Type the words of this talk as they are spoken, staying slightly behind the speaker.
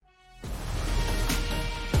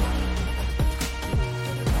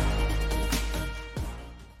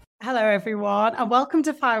Hello, everyone, and welcome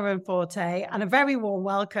to Fire and Forte, and a very warm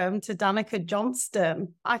welcome to Danika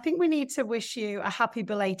Johnston. I think we need to wish you a happy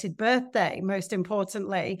belated birthday, most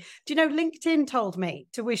importantly. Do you know, LinkedIn told me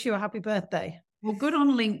to wish you a happy birthday. Well, good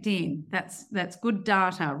on LinkedIn. That's good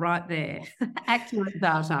data right there. Accurate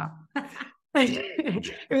data.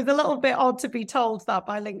 It was a little bit odd to be told that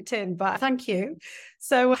by LinkedIn, but thank you.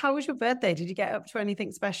 So how was your birthday? Did you get up to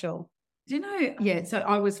anything special? Do you know, yeah, so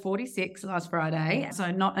I was 46 last Friday,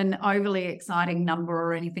 so not an overly exciting number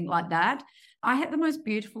or anything like that. I had the most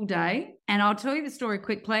beautiful day, and I'll tell you the story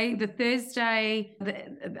quickly. The Thursday,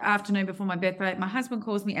 the afternoon before my birthday, my husband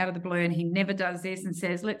calls me out of the blue, and he never does this, and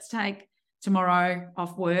says, let's take tomorrow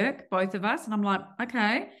off work, both of us. And I'm like,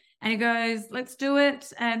 okay. And he goes, let's do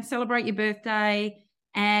it and celebrate your birthday.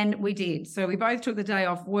 And we did. So we both took the day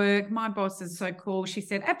off work. My boss is so cool. She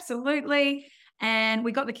said, absolutely. And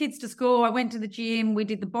we got the kids to school. I went to the gym. We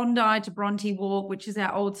did the Bondi to Bronte walk, which is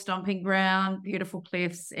our old stomping ground, beautiful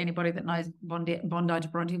cliffs. Anybody that knows Bondi to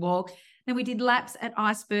Bronte walk. Then we did laps at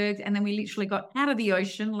icebergs. And then we literally got out of the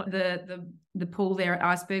ocean, the pool there at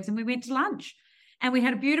icebergs, and we went to lunch. And we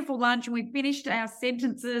had a beautiful lunch, and we finished our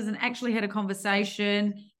sentences and actually had a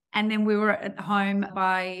conversation. And then we were at home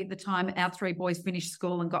by the time our three boys finished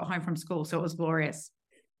school and got home from school. So it was glorious.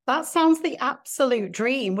 That sounds the absolute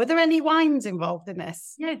dream. Were there any wines involved in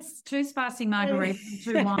this? Yes, 2 spicy margaritas and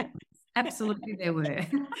 2 wines. Absolutely, there were.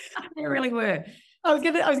 There really were. I was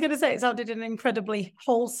gonna say it sounded an incredibly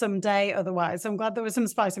wholesome day otherwise. I'm glad there were some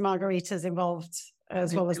spicy margaritas involved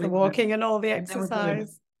as well as the walking and all the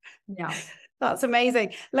exercise. Yeah. That's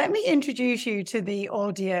amazing. Let me introduce you to the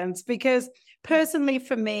audience, because personally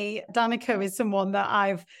for me, Danika is someone that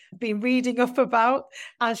I've been reading up about,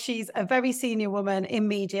 as she's a very senior woman in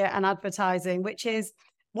media and advertising, which is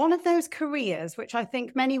one of those careers which I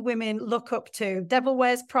think many women look up to. Devil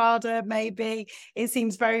Wears Prada, maybe. It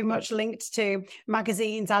seems very much linked to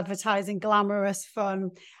magazines, advertising, glamorous,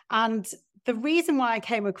 fun. And the reason why I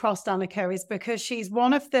came across Danika is because she's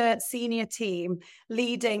one of the senior team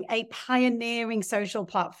leading a pioneering social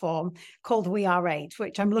platform called We Are 8,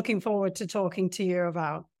 which I'm looking forward to talking to you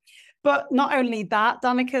about. But not only that,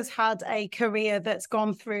 Danika's had a career that's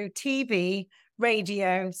gone through TV,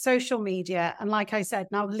 radio, social media, and like I said,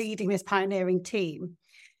 now leading this pioneering team.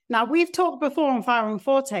 Now, we've talked before on Fire and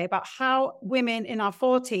Forte about how women in our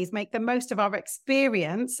 40s make the most of our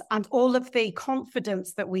experience and all of the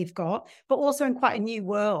confidence that we've got, but also in quite a new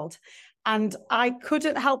world. And I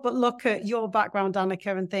couldn't help but look at your background,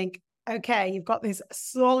 Danika, and think, okay, you've got this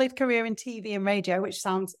solid career in TV and radio, which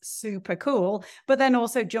sounds super cool, but then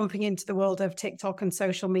also jumping into the world of TikTok and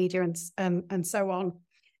social media and so on.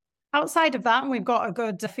 Outside of that, and we've got a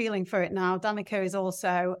good feeling for it now, Danika is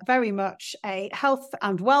also very much a health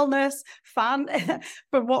and wellness fan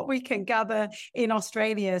from what we can gather in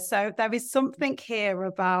Australia. So there is something here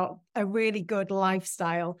about a really good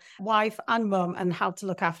lifestyle, wife and mum, and how to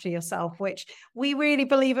look after yourself, which we really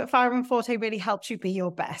believe at Fire and Forte really helps you be your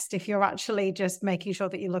best if you're actually just making sure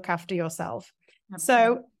that you look after yourself.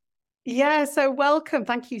 Absolutely. So welcome.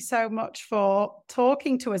 Thank you so much for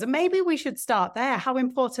talking to us. And maybe we should start there. How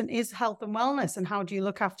important is health and wellness, and how do you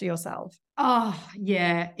look after yourself? Oh,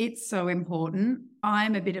 yeah, it's so important.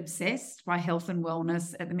 I'm a bit obsessed by health and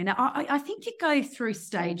wellness at the minute. I think you go through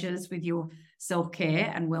stages with your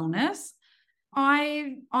self-care and wellness.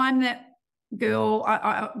 I'm that girl,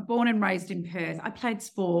 I born and raised in Perth. I played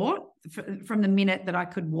sport from the minute that I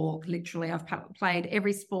could walk, literally. I've played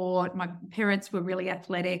every sport. My parents were really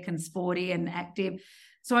athletic and sporty and active.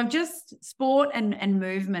 So sport and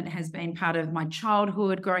movement has been part of my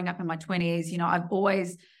childhood, growing up in my 20s. You know, I've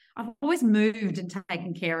always moved and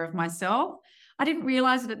taken care of myself. I didn't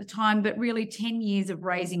realize it at the time, but really 10 years of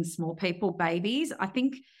raising small people, babies, I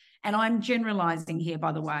think. And I'm generalizing here,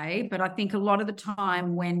 by the way, but I think a lot of the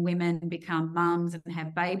time when women become mums and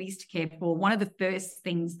have babies to care for, one of the first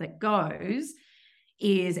things that goes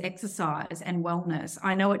is exercise and wellness.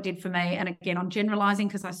 I know it did for me. And again, I'm generalizing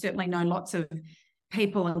because I certainly know lots of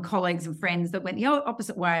people and colleagues and friends that went the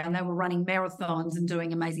opposite way, and they were running marathons and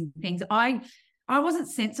doing amazing things. I wasn't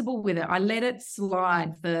sensible with it. I let it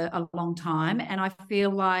slide for a long time. And I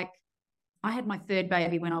feel like I had my third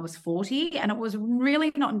baby when I was 40, and it was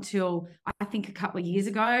really not until I think a couple of years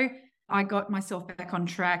ago, I got myself back on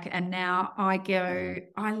track, and now I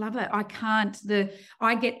love it.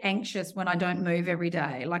 I get anxious when I don't move every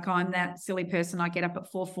day. Like, I'm that silly person. I get up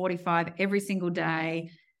at 4:45 every single day,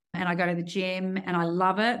 and I go to the gym, and I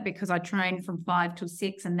love it because I train from 5 till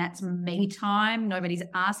 6, and that's me time. Nobody's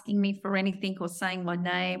asking me for anything or saying my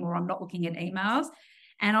name, or I'm not looking at emails.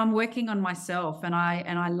 And I'm working on myself, and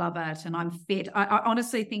I love it, and I'm fit. I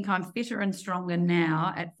honestly think I'm fitter and stronger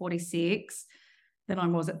now at 46 than I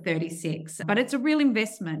was at 36. But it's a real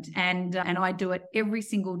investment, and I do it every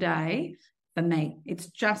single day for me. It's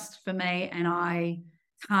just for me, and I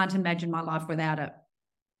can't imagine my life without it.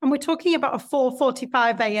 And we're talking about a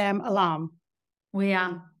 4:45 a.m. alarm. We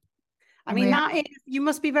are. I mean, that is, you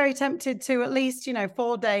must be very tempted to at least,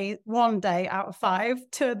 1 day out of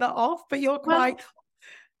 5, turn that off, but you're quite... Well,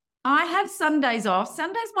 I have Sundays off.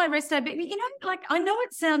 Sunday's my rest day, but like, I know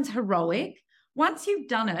it sounds heroic. Once you've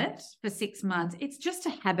done it for 6 months, it's just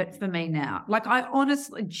a habit for me now. Like, I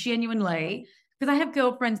honestly, genuinely, because I have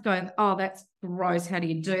girlfriends going, oh, that's gross. How do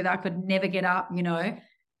you do that? I could never get up,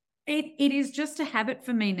 It is just a habit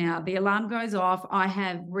for me now. The alarm goes off. I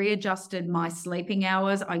have readjusted my sleeping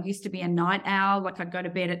hours. I used to be a night owl. Like, I'd go to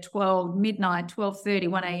bed at 12, midnight, 12:30,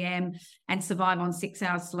 1 a.m. and survive on 6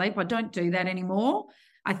 hours sleep. I don't do that anymore.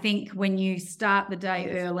 I think when you start the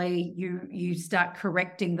day early, you start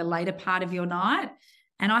correcting the later part of your night.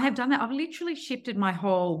 And I have done that. I've literally shifted my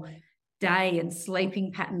whole day and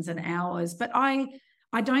sleeping patterns and hours. But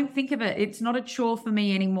I don't think of it. It's not a chore for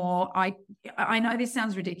me anymore. I know this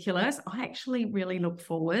sounds ridiculous. I actually really look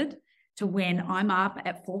forward to when I'm up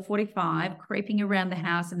at 4:45, creeping around the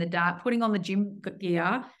house in the dark, putting on the gym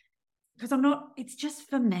gear, because it's just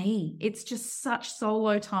for me. It's just such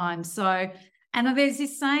solo time. So, and there's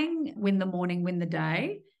this saying, win the morning, win the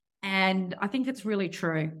day. And I think it's really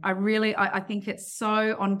true. I think it's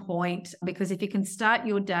so on point, because if you can start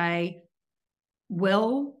your day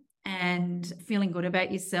well and feeling good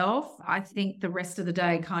about yourself, I think the rest of the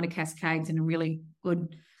day kind of cascades in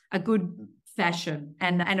a good fashion.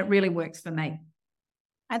 And it really works for me.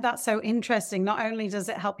 And that's so interesting. Not only does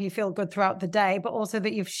it help you feel good throughout the day, but also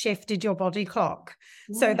that you've shifted your body clock.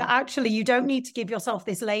 Yeah. So that actually you don't need to give yourself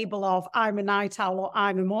this label of I'm a night owl or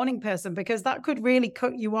I'm a morning person, because that could really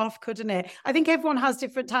cut you off, couldn't it? I think everyone has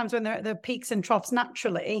different times when they're at their peaks and troughs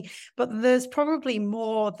naturally, but there's probably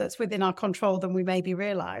more that's within our control than we maybe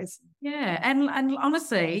realize. Yeah. And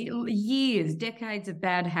honestly, decades of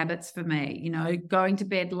bad habits for me, going to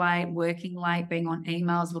bed late, working late, being on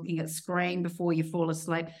emails, looking at screen before you fall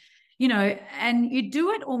asleep, and you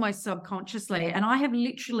do it almost subconsciously. And I have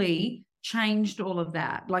literally changed all of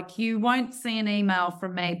that. Like, you won't see an email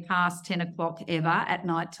from me past 10 o'clock ever at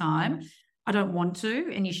nighttime. I don't want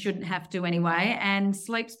to, and you shouldn't have to anyway. And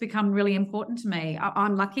sleep's become really important to me.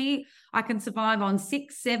 I'm lucky I can survive on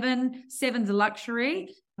 6, 7. 7's a luxury.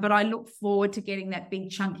 But I look forward to getting that big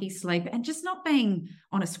chunky sleep and just not being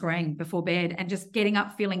on a screen before bed, and just getting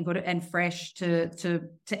up feeling good and fresh to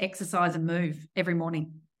exercise and move every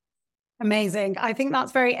morning. Amazing. I think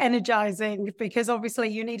that's very energizing, because obviously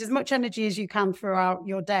you need as much energy as you can throughout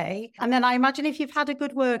your day. And then I imagine if you've had a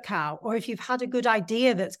good workout, or if you've had a good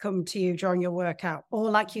idea that's come to you during your workout,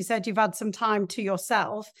 or like you said, you've had some time to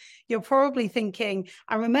yourself, you're probably thinking,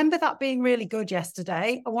 I remember that being really good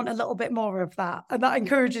yesterday. I want a little bit more of that. And that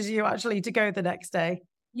encourages you actually to go the next day.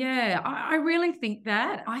 Yeah, I really think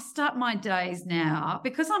that. I start my days now,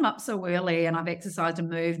 because I'm up so early and I've exercised and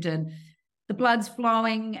moved and the blood's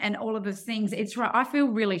flowing and all of those things. It's right. I feel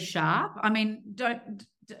really sharp. I mean,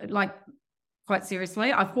 quite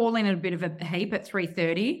seriously, I fall in a bit of a heap at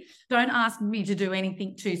 3:30. Don't ask me to do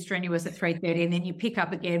anything too strenuous at 3:30, and then you pick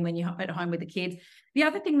up again when you're at home with the kids. The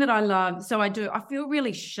other thing that I love, I feel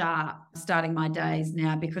really sharp starting my days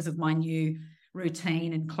now because of my new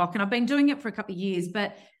routine and clock. And I've been doing it for a couple of years.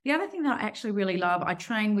 But the other thing that I actually really love, I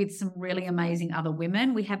train with some really amazing other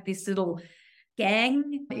women. We have this little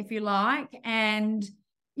gang, if you like, and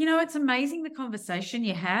it's amazing the conversation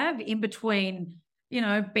you have in between,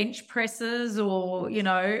 bench presses or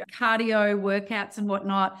cardio workouts and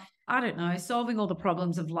whatnot. I don't know, solving all the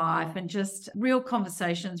problems of life and just real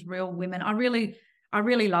conversations, real women. I really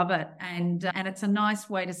love it, and it's a nice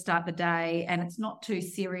way to start the day, and it's not too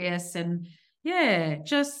serious, and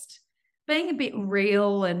just being a bit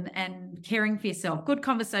real and caring for yourself. Good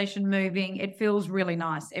conversation, moving. It feels really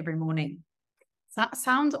nice every morning. That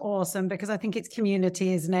sounds awesome, because I think it's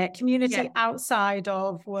community, isn't it? Community outside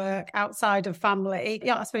of work, outside of family.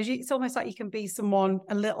 Yeah, I suppose it's almost like you can be someone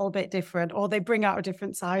a little bit different, or they bring out a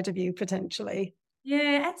different side of you potentially.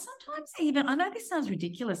 Yeah, and sometimes even, I know this sounds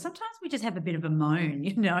ridiculous, sometimes we just have a bit of a moan,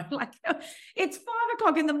 like it's 5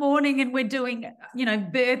 o'clock in the morning and we're doing,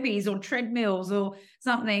 burpees or treadmills or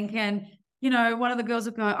something, and one of the girls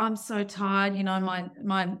will go, I'm so tired,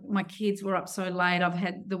 my kids were up so late, I've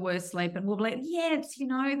had the worst sleep, and we'll be like, yes,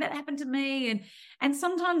 that happened to me. And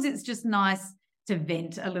sometimes it's just nice to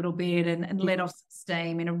vent a little bit and let off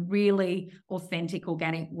steam in a really authentic,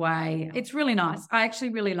 organic way. It's really nice. I actually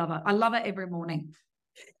really love it. I love it every morning.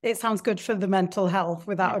 It sounds good for the mental health,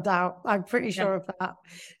 without a doubt. I'm pretty sure of that.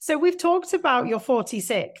 So we've talked about your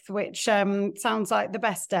 46th, which sounds like the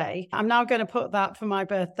best day. I'm now going to put that for my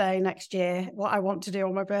birthday next year, what I want to do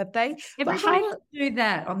on my birthday. Everybody should do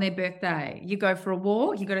that on their birthday. You go for a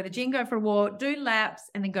walk, you go to the gym, go for a walk, do laps,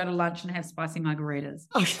 and then go to lunch and have spicy margaritas.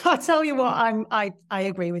 I'll tell you what, I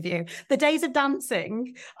agree with you. The days of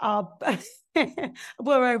dancing are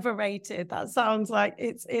were overrated. That sounds like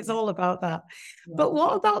it's all about that. Yeah. But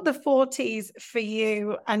what about the 40s for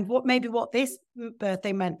you, and what this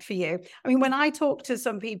birthday meant for you? I mean, when I talk to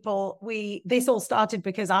some people, this all started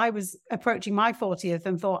because I was approaching my 40th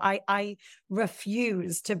and thought I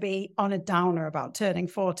refuse to be on a downer about turning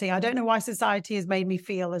 40. I don't know why society has made me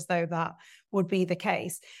feel as though that would be the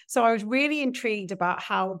case. So I was really intrigued about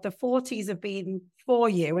how the 40s have been for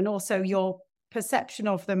you, and also your perception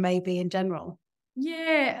of them maybe in general.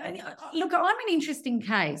 Yeah, look, I'm an interesting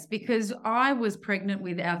case because I was pregnant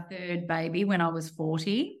with our third baby when I was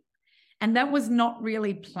 40, and that was not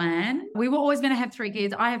really planned. We were always going to have 3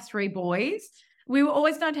 kids. I have 3 boys. We were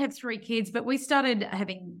always going to have 3 kids, but we started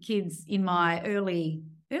having kids in my early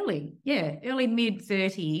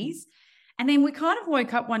mid-30s. And then we kind of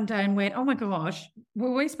woke up one day and went, oh my gosh,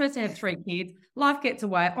 were we supposed to have 3 kids? Life gets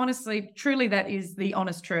away. Honestly, truly, that is the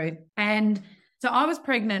honest truth. And so I was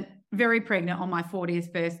pregnant, very pregnant on my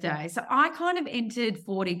 40th birthday. So I kind of entered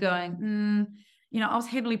 40 going, I was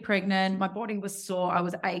heavily pregnant. My body was sore. I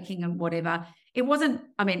was aching and whatever. It wasn't,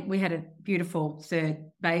 we had a beautiful third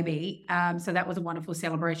baby. So that was a wonderful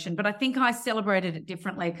celebration. But I think I celebrated it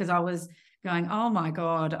differently because I was going, oh my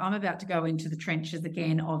God, I'm about to go into the trenches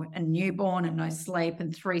again of a newborn and no sleep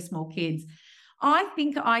and 3 small kids. I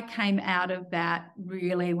think I came out of that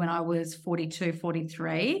really when I was 42,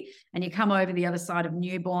 43, and you come over the other side of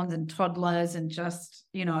newborns and toddlers and just,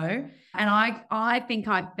 and I think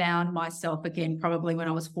I found myself again probably when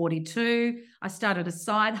I was 42. I started a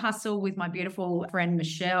side hustle with my beautiful friend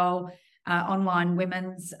Michelle, online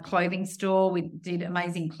women's clothing store. We did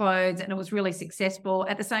amazing clothes and it was really successful.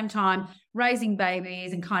 At the same time, raising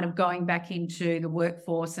babies and kind of going back into the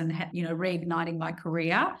workforce and, reigniting my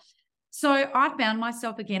career. So I found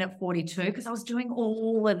myself again at 42 because I was doing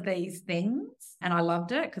all of these things and I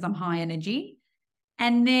loved it because I'm high energy.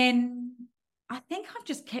 And then I think I've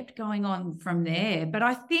just kept going on from there. But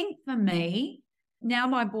I think for me, now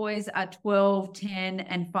my boys are 12, 10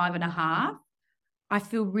 and 5.5. I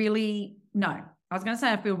feel really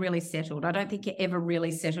settled. I don't think you're ever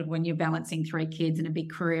really settled when you're balancing 3 kids and a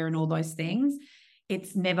big career and all those things.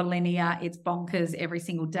 It's never linear. It's bonkers every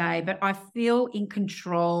single day, but I feel in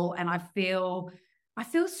control and I feel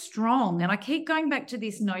strong. And I keep going back to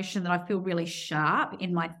this notion that I feel really sharp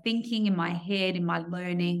in my thinking, in my head, in my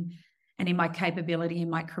learning, and in my capability in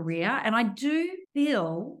my career. And I do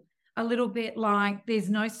feel a little bit like there's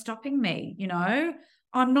no stopping me,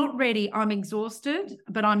 I'm not ready. I'm exhausted,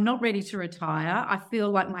 but I'm not ready to retire. I feel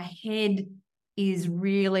like my head is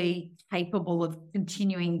really capable of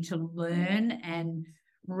continuing to learn and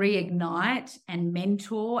reignite and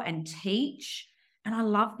mentor and teach. And I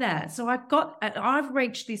love that. So I've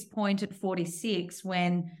reached this point at 46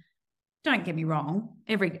 when, don't get me wrong,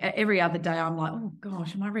 every other day I'm like, oh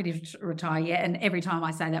gosh, am I ready to retire yet? And every time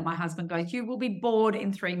I say that, my husband goes, you will be bored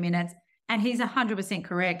in 3 minutes. And he's 100%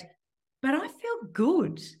 correct. But I feel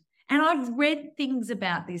good. And I've read things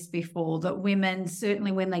about this before, that women,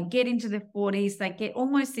 certainly when they get into their 40s, they get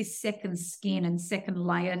almost this second skin and second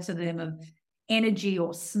layer to them of energy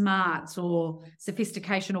or smarts or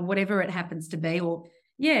sophistication or whatever it happens to be.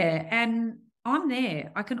 And I'm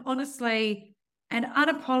there. I can honestly and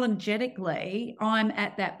unapologetically, I'm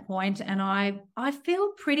at that point and I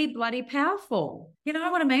feel pretty bloody powerful. You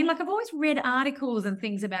know what I mean? Like I've always read articles and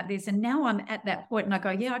things about this, and now I'm at that point and I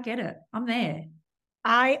go, yeah, I get it. I'm there.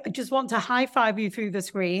 I just want to high five you through the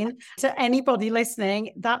screen. To anybody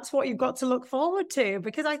listening, that's what you've got to look forward to,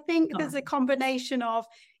 because I think there's a combination of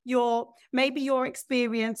your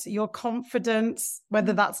experience, your confidence,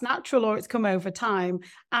 whether that's natural or it's come over time,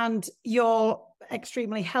 and you're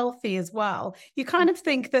extremely healthy as well. You kind of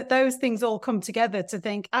think that those things all come together to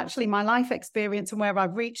think, actually, my life experience and where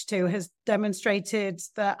I've reached to has demonstrated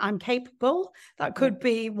that I'm capable. That could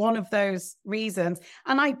be one of those reasons.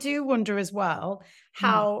 And I do wonder as well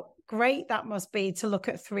how great that must be to look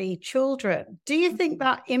at 3 children. Do you think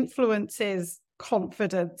that influences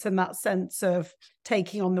confidence and that sense of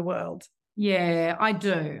taking on the world? Yeah, I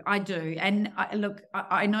do. And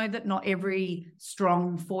I know that not every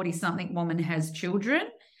strong 40-something woman has children,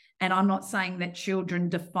 and I'm not saying that children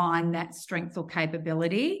define that strength or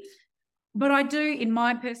capability, but I do, in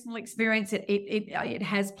my personal experience, it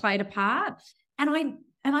has played a part. And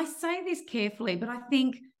and I say this carefully, but I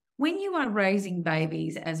think when you are raising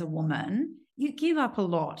babies as a woman, you give up a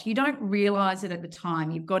lot. You don't realize it at the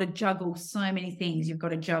time. You've got to juggle so many things. You've got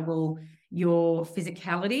to juggle your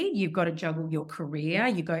physicality. You've got to juggle your career.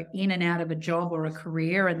 You go in and out of a job or a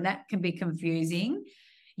career, and that can be confusing.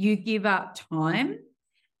 You give up time,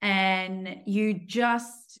 and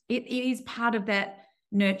it is part of that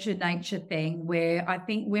nurture nature thing where I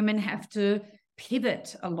think women have to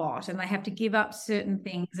pivot a lot and they have to give up certain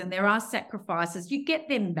things, and there are sacrifices. You get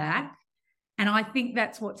them back. And I think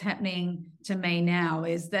that's what's happening to me now,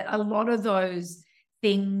 is that a lot of those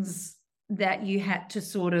things that you had to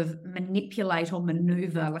sort of manipulate or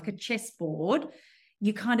maneuver like a chessboard,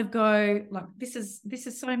 you kind of go like, this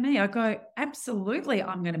is so me. I go, absolutely,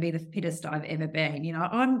 I'm going to be the fittest I've ever been. You know,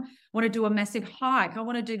 I want to do a massive hike. I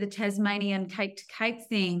want to do the Tasmanian Cape to Cape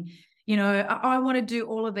thing. You know, I want to do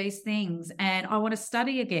all of these things, and I want to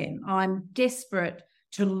study again. I'm desperate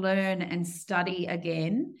to learn and study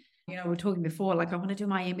again. You know, we were talking before, like I want to do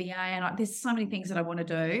my MBA, and there's so many things that I want to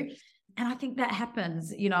do. And I think that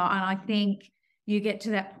happens, you know, and I think you get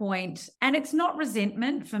to that point, and it's not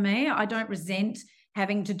resentment for me. I don't resent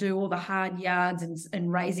having to do all the hard yards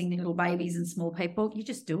and raising little babies and small people. You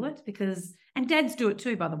just do it and dads do it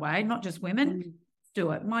too, by the way, not just women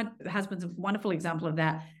do it. My husband's a wonderful example of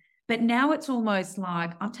that. But now it's almost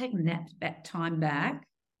like I'm taking that time back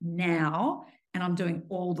now, and I'm doing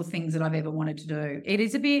all the things that I've ever wanted to do. It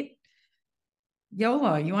is a bit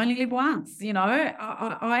YOLO, you only live once, you know.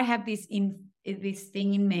 I have this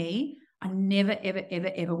thing in me. I never, ever,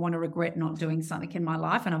 ever, ever want to regret not doing something in my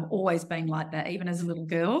life. And I've always been like that, even as a little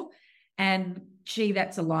girl. And gee,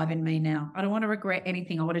 that's alive in me now. I don't want to regret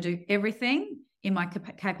anything. I want to do everything in my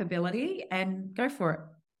capability and go for it.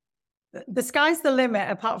 The sky's the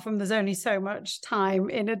limit, apart from there's only so much time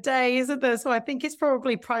in a day, isn't there? So I think it's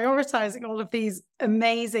probably prioritizing all of these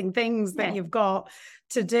amazing things that you've got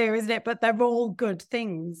to do, isn't it? But they're all good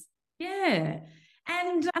things. Yeah.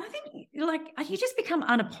 And I think, like, you just become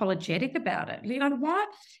unapologetic about it. You know what?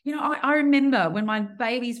 You know, I remember when my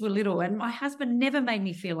babies were little, and my husband never made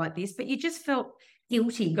me feel like this, but you just felt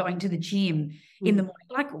guilty going to the gym in the morning.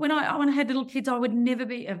 Like when I had little kids, I would never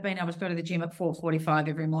have been able to go to the gym at 4:45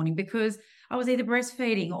 every morning because I was either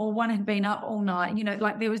breastfeeding or one had been up all night. You know,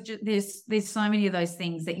 like there's so many of those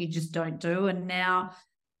things that you just don't do. And now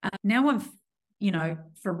I'm, you know,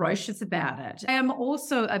 ferocious about it. I am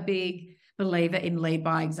also a big believer in lead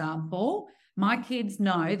by example. My kids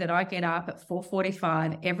know that I get up at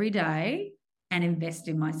 4:45 every day and invest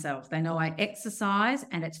in myself. They know I exercise,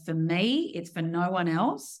 and it's for me, it's for no one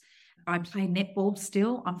else. I play netball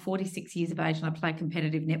still. I'm 46 years of age, and I play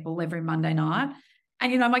competitive netball every Monday night.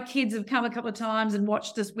 And, you know, my kids have come a couple of times and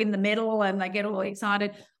watched us win the medal, and they get all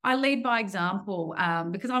excited. I lead by example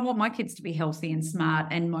because I want my kids to be healthy and smart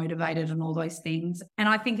and motivated and all those things. And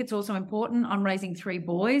I think it's also important. I'm raising 3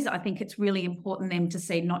 boys. I think it's really important them to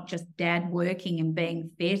see not just dad working and being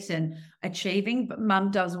fit and achieving, but mum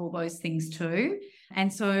does all those things too.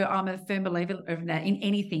 And so I'm a firm believer of that in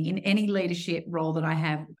anything, in any leadership role that I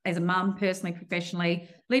have as a mum, personally, professionally.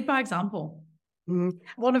 Lead by example.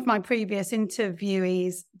 One of my previous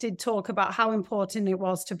interviewees did talk about how important it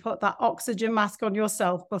was to put that oxygen mask on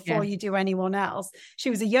yourself before you do anyone else. She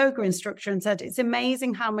was a yoga instructor and said, it's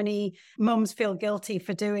amazing how many mums feel guilty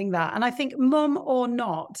for doing that. And I think mum or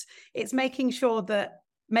not, it's making sure that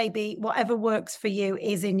maybe whatever works for you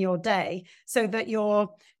is in your day so that your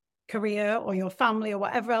career or your family or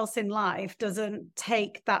whatever else in life doesn't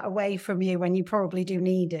take that away from you when you probably do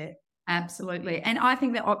need it. Absolutely. And I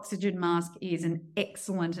think the oxygen mask is an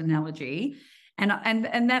excellent analogy. And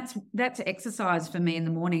that's exercise for me in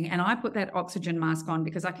the morning. And I put that oxygen mask on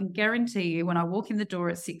because I can guarantee you when I walk in the door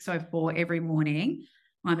at 6:04 every morning,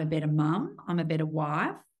 I'm a better mum, I'm a better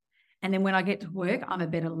wife. And then when I get to work, I'm a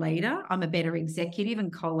better leader, I'm a better executive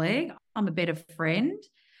and colleague, I'm a better friend.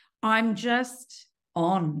 I'm just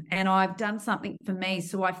on, and I've done something for me.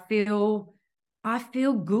 So I feel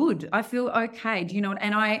good. I feel okay. Do you know?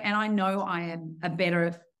 And I know I am a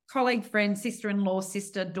better colleague, friend, sister-in-law,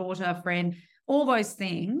 sister, daughter, friend, all those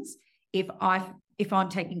things if I'm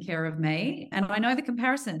taking care of me. And I know the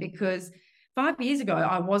comparison because 5 years ago,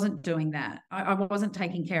 I wasn't doing that. I wasn't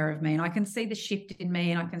taking care of me. And I can see the shift in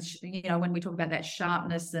me. And I can, you know, when we talk about that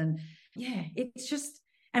sharpness and it's just,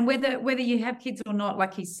 and whether you have kids or not,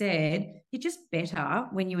 like he said, you're just better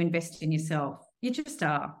when you invest in yourself. You just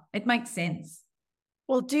are. It makes sense.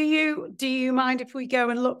 Well, do you mind if we go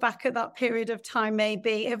and look back at that period of time?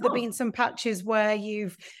 Maybe have there been some patches where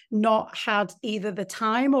you've not had either the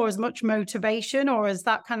time or as much motivation, or has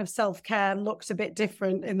that kind of self-care looked a bit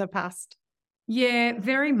different in the past? Yeah,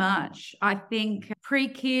 very much. I think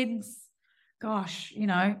pre-kids, gosh,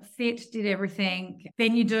 fit, did everything.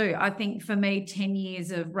 Then you do. I think for me, 10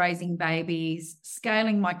 years of raising babies,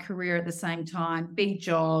 scaling my career at the same time, big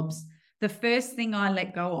jobs. The first thing I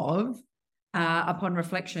let go of upon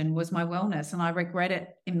reflection was my wellness, and I regret it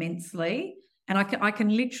immensely. And I could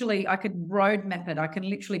roadmap it. I can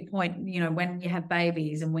literally point, when you have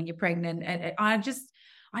babies and when you're pregnant. And I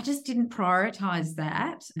just didn't prioritize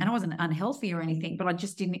that. And I wasn't unhealthy or anything, but I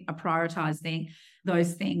just didn't prioritize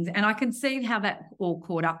those things. And I can see how that all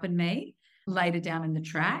caught up in me later down in the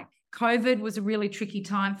track. COVID was a really tricky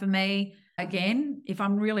time for me. Again, if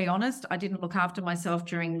I'm really honest, I didn't look after myself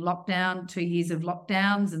during lockdown, 2 years of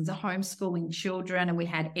lockdowns and homeschooling children. And we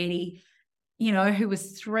had Eddie, who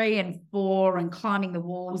was 3 and 4 and climbing the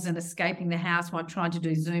walls and escaping the house while trying to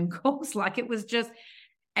do Zoom calls. Like it was just,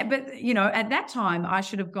 but, at that time I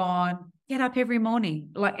should have gone, get up every morning,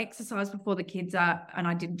 like exercise before the kids are, and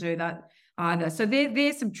I didn't do that either. So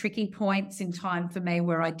there's some tricky points in time for me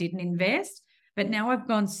where I didn't invest, but now I've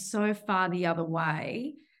gone so far the other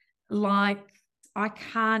way. Like I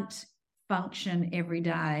can't function every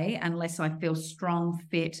day unless I feel strong,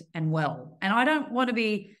 fit and well. And I don't want to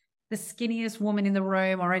be the skinniest woman in the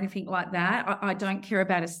room or anything like that. I don't care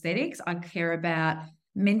about aesthetics. I care about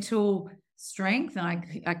mental strength, and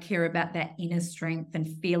I care about that inner strength and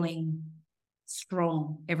feeling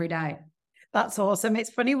strong every day. That's awesome. It's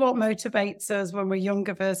funny what motivates us when we're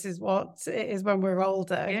younger versus what it is when we're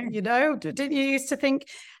older. Yeah. Didn't you used to think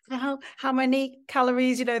how many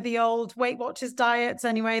calories, the old Weight Watchers diets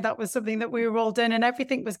anyway, that was something that we were all doing and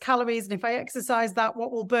everything was calories. And if I exercise that,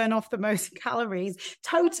 what will burn off the most calories?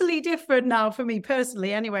 Totally different now for me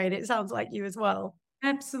personally anyway. And it sounds like you as well.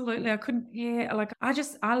 Absolutely.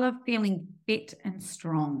 I love feeling fit and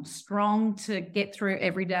strong to get through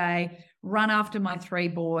every day, run after my 3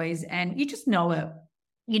 boys. And you just know it.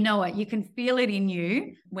 You can feel it in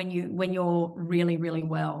you when you're really, really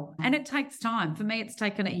well. And it takes time. For me, it's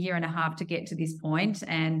taken 1.5 years to get to this point.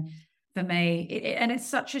 And for me, it's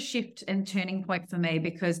such a shift and turning point for me,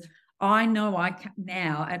 because I know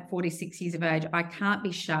now at 46 years of age, I can't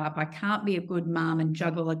be sharp. I can't be a good mum and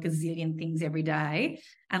juggle a gazillion things every day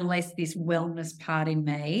unless this wellness part in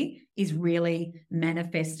me is really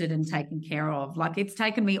manifested and taken care of. Like it's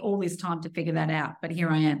taken me all this time to figure that out, but here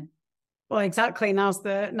I am. Well, exactly. Now's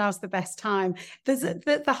the best time. There's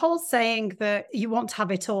the whole saying that you want to have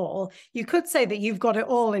it all. You could say that you've got it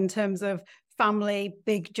all in terms of family,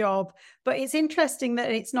 big job, but it's interesting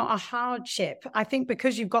that it's not a hardship. I think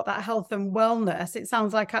because you've got that health and wellness, it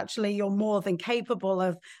sounds like actually you're more than capable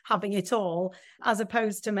of having it all, as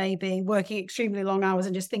opposed to maybe working extremely long hours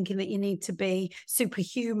and just thinking that you need to be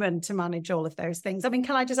superhuman to manage all of those things. I mean,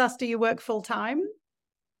 can I just ask, do you work full time?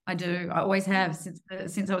 I do. I always have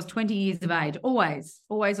since I was 20 years of age. Always.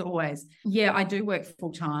 Yeah, I do work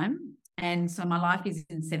full time. And so my life is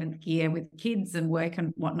in 7th gear with kids and work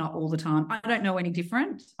and whatnot all the time. I don't know any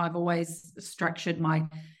different. I've always structured my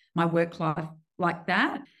work life like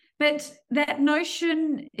that. But that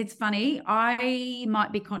notion, it's funny, I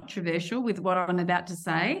might be controversial with what I'm about to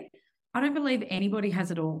say. I don't believe anybody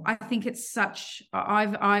has it all. I think it's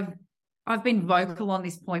I've been vocal on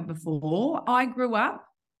this point before. I grew up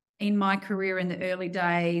in my career in the early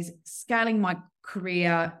days, scaling my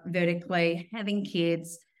career vertically, having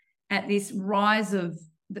kids, at this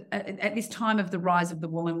time of the rise of the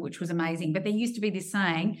woman, which was amazing. But there used to be this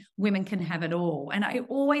saying, women can have it all. And it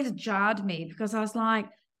always jarred me because I was like,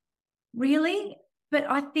 really? But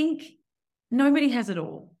I think nobody has it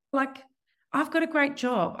all. Like, I've got a great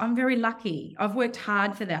job. I'm very lucky. I've worked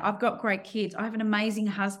hard for that. I've got great kids. I have an amazing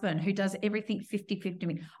husband who does everything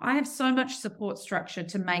 50-50. I have so much support structure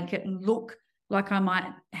to make it look like I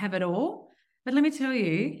might have it all. But let me tell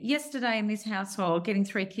you, yesterday in this household, getting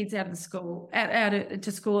 3 kids out of school out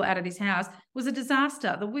of this house was a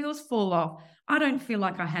disaster. The wheels fall off. I don't feel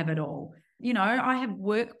like I have it all. I have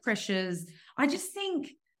work pressures. I just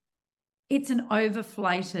think it's an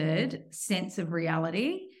overflated sense of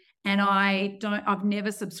reality. And I've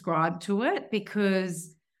never subscribed to it,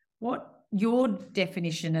 because what your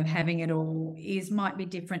definition of having it all might be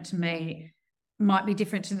different to me, might be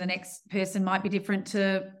different to the next person, might be different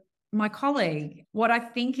to my colleague. What I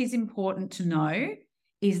think is important to know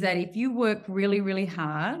is that if you work really, really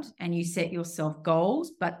hard and you set yourself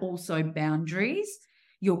goals, but also boundaries,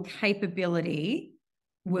 your capability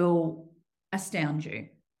will astound you.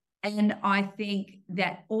 And I think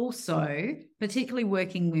that also, particularly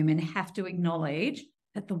working women, have to acknowledge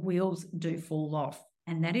that the wheels do fall off,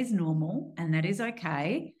 and that is normal and that is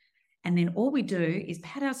okay. And then all we do is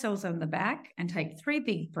pat ourselves on the back and take 3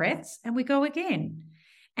 big breaths and we go again.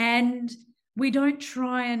 And we don't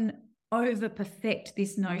try and over perfect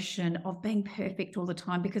this notion of being perfect all the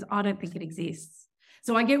time, because I don't think it exists.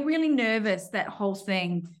 So I get really nervous, that whole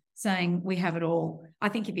thing saying we have it all. I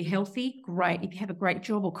think if you're healthy, great. If you have a great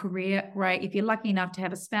job or career, great. If you're lucky enough to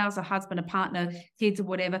have a spouse, a husband, a partner, kids or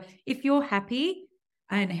whatever, if you're happy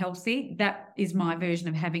and healthy, that is my version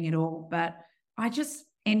of having it all. But I just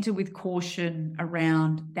enter with caution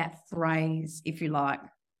around that phrase, if you like.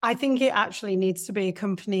 I think it actually needs to be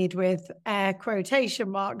accompanied with air quotation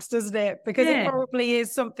marks, doesn't it? Because it probably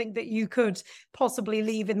is something that you could possibly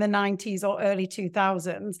leave in the 90s or early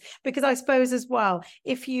 2000s. Because I suppose as well,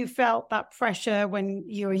 if you felt that pressure when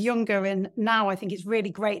you were younger, and now I think it's really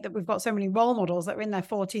great that we've got so many role models that are in their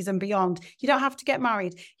 40s and beyond. You don't have to get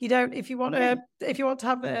married. You don't, if you want to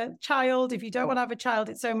have a child, if you don't want to have a child,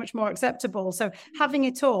 it's so much more acceptable. So having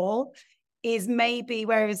it all is maybe,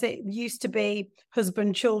 whereas it used to be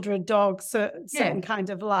husband, children, dogs, certain kind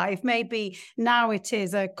of life, maybe now it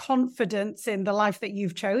is a confidence in the life that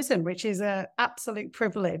you've chosen, which is an absolute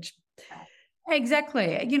privilege.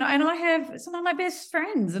 Exactly. And I have some of my best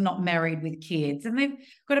friends are not married with kids, and they've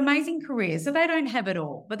got amazing careers. So they don't have it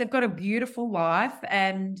all, but they've got a beautiful life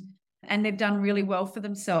and they've done really well for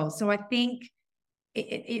themselves. So I think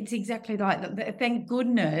it's exactly like that. Thank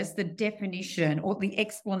goodness the definition or the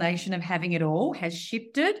explanation of having it all has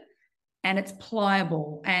shifted, and it's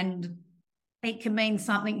pliable, and it can mean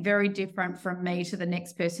something very different from me to the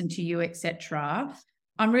next person to you, etc.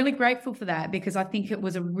 I'm really grateful for that, because I think it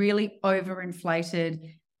was a really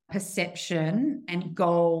overinflated perception and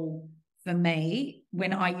goal for me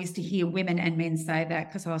when I used to hear women and men say that,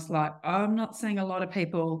 because I was like, I'm not seeing a lot of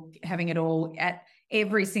people having it all at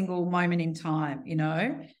every single moment in time,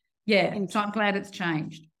 Yeah, so I'm glad it's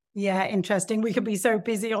changed. Yeah, interesting. We can be so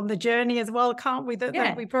busy on the journey as well, can't we?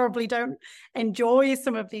 That we probably don't enjoy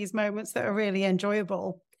some of these moments that are really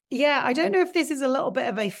enjoyable. Yeah, I don't know if this is a little bit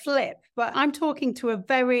of a flip, but I'm talking to a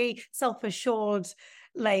very self-assured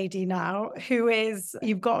lady now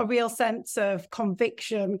you've got a real sense of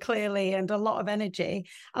conviction, clearly, and a lot of energy.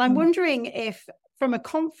 And I'm wondering if, from a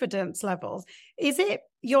confidence level, is it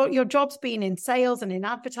your job's been in sales and in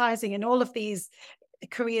advertising and all of these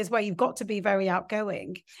careers where you've got to be very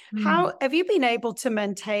outgoing. How have you been able to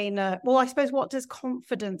maintain I suppose, what does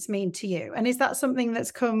confidence mean to you? And is that something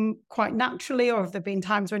that's come quite naturally, or have there been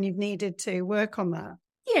times when you've needed to work on that?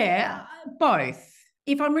 Yeah, both.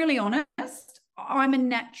 If I'm really honest, I'm a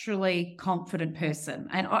naturally confident person.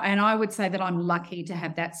 And I would say that I'm lucky to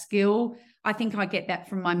have that skill. I think I get that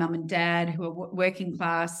from my mum and dad, who are working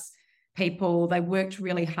class people. They worked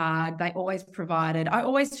really hard. They always provided. I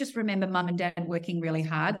always just remember mum and dad working really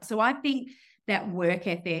hard. So I think that work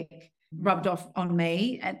ethic rubbed off on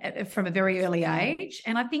me from a very early age.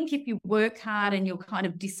 And I think if you work hard and you're kind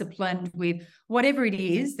of disciplined with whatever it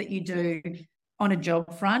is that you do on a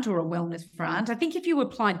job front or a wellness front, I think if you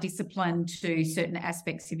apply discipline to certain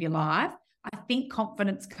aspects of your life, I think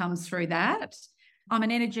confidence comes through that. I'm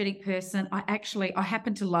an energetic person. I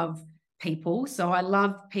happen to love people. So I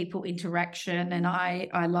love people interaction, and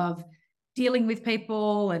I love dealing with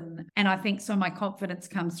people, and I think so my confidence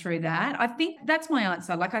comes through that. I think that's my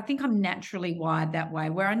answer. Like, I think I'm naturally wired that way,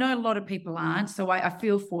 where I know a lot of people aren't. So I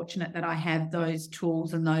feel fortunate that I have those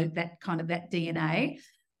tools and that DNA.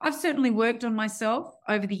 I've certainly worked on myself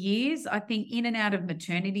over the years. I think in and out of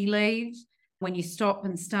maternity leave, when you stop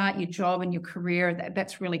and start your job and your career,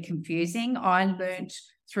 that's really confusing. I learned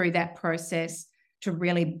through that process to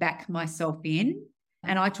really back myself in.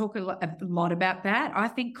 And I talk a lot about that. I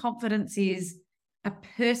think confidence is a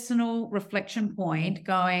personal reflection point,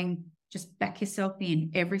 going, just back yourself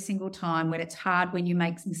in every single time when it's hard, when you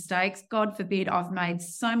make mistakes. God forbid, I've made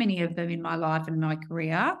so many of them in my life and my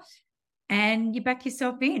career. And you back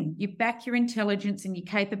yourself in. You back your intelligence and your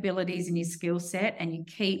capabilities and your skill set, and you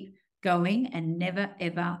keep going and never,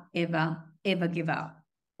 ever, ever, ever give up.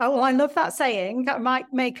 Oh, well, I love that saying. I might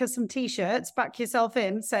make us some T-shirts, back yourself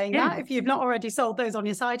in, saying that, if you've not already sold those on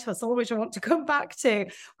your side hustle, which I want to come back to.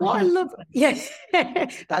 What I love, yes,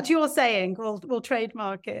 that's your saying. We'll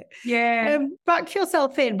trademark it. Yeah. Back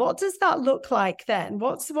yourself in. What does that look like then?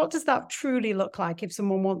 What does that truly look like if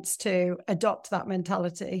someone wants to adopt that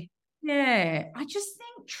mentality? Yeah, I just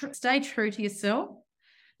think stay true to yourself.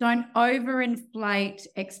 Don't overinflate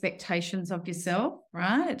expectations of yourself,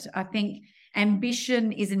 right? I think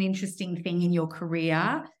ambition is an interesting thing in your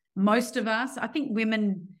career. Most of us, I think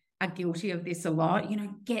women are guilty of this a lot.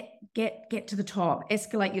 Get to the top,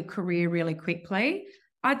 escalate your career really quickly.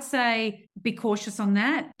 I'd say be cautious on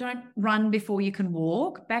that. Don't run before you can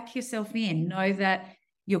walk. Back yourself in. Know that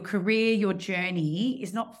your career, your journey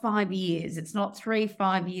is not 5 years. It's not 3,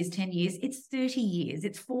 5 years, 10 years. It's 30 years.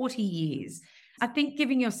 It's 40 years. I think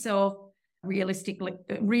giving yourself realistic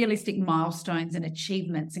milestones and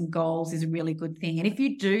achievements and goals is a really good thing. And if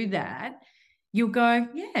you do that, you'll go,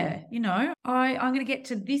 yeah, I'm going to get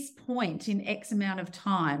to this point in X amount of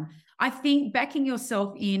time. I think backing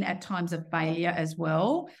yourself in at times of failure as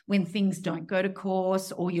well, when things don't go to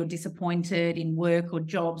course or you're disappointed in work or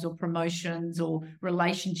jobs or promotions or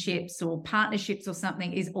relationships or partnerships or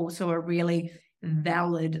something, is also a really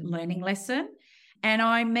valid learning lesson. And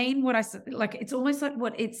I mean what I like, it's almost like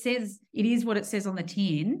what it says, it is what it says on the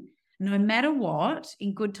tin. No matter what,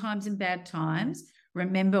 in good times and bad times,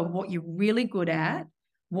 remember what you're really good at,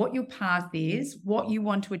 what your path is, what you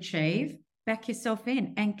want to achieve. Back yourself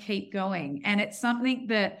in and keep going. And it's something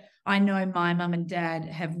that I know my mum and dad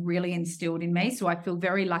have really instilled in me. So I feel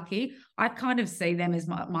very lucky. I kind of see them as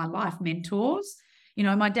my life mentors.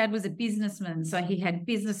 My dad was a businessman, so he had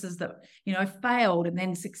businesses that, failed and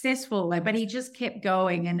then successful, but he just kept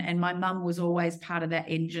going. And my mum was always part of that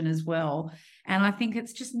engine as well. And I think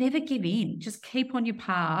it's just never give in. Just keep on your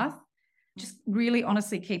path. Just really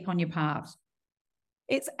honestly keep on your path.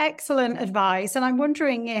 It's excellent advice. And I'm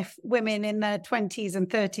wondering if women in their 20s and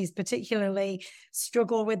 30s particularly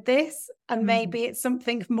struggle with this. And maybe it's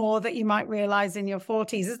something more that you might realize in your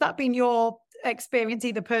 40s. Has that been your experience,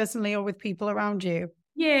 either personally or with people around you?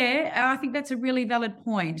 Yeah, I think that's a really valid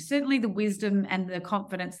point. Certainly the wisdom and the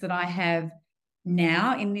confidence that I have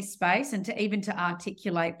now in this space, and to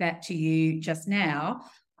articulate that to you just now,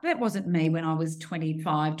 that wasn't me when I was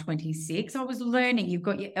 25, 26. I was learning. You've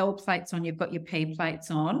got your L plates on, you've got your P plates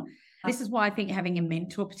on. This is why I think having a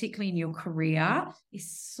mentor, particularly in your career,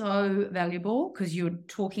 is so valuable, because you're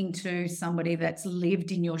talking to somebody that's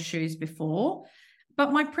lived in your shoes before.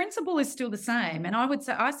 But my principle is still the same. And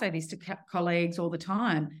I say this to colleagues all the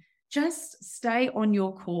time: just stay on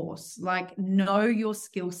your course, like know your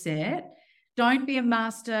skill set. Don't be a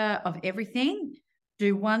master of everything.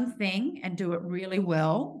 Do one thing and do it really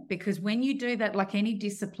well, because when you do that, like any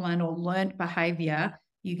discipline or learned behavior,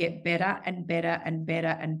 you get better and better and better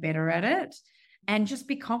and better at it. And just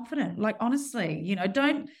be confident. Like, honestly,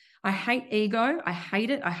 I hate ego. I hate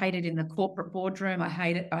it. I hate it in the corporate boardroom. I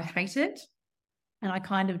hate it. And I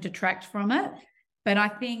kind of detract from it. But I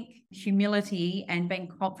think humility and being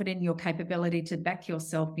confident in your capability to back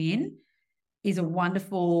yourself in is a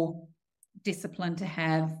wonderful discipline to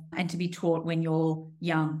have and to be taught when you're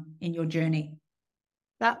young in your journey.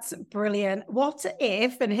 That's brilliant. What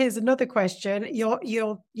if, and here's another question,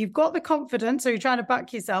 you've got the confidence, so you're trying to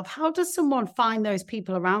back yourself. How does someone find those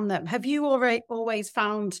people around them? Have you always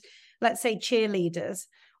found, let's say, cheerleaders?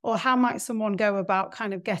 Or how might someone go about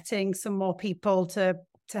kind of getting some more people to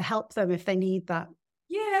help them if they need that?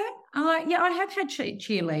 Yeah, I have had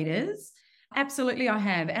cheerleaders. Absolutely, I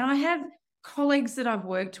have. And I have colleagues that I've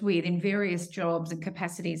worked with in various jobs and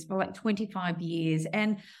capacities for like 25 years.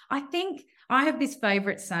 And I think I have this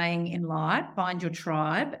favorite saying in life: find your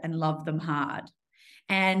tribe and love them hard.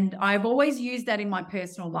 And I've always used that in my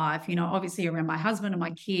personal life, obviously around my husband and my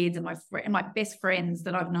kids and my best friends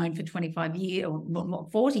that I've known for 25 years, or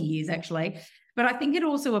 40 years actually. But I think it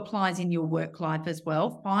also applies in your work life as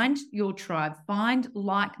well. Find your tribe, find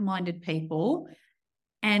like-minded people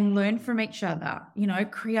and learn from each other,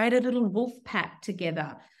 create a little wolf pack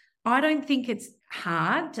together. I don't think it's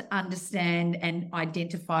hard to understand and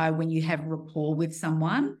identify when you have rapport with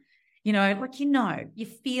someone, you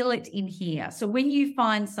feel it in here. So when you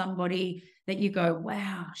find somebody that you go,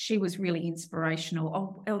 wow, she was really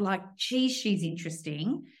inspirational, or like, geez, she's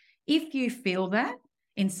interesting. If you feel that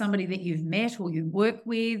in somebody that you've met or you work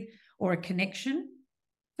with or a connection,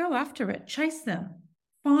 go after it, chase them.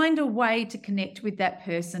 Find a way to connect with that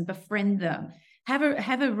person, befriend them, have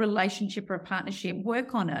a relationship or a partnership,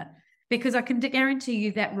 work on it. Because I can guarantee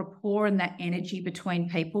you that rapport and that energy between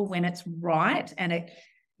people, when it's right and it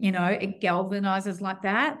galvanizes like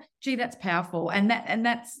that, gee, that's powerful. And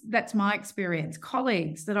that's my experience.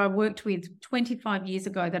 Colleagues that I worked with 25 years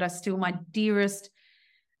ago that are still my dearest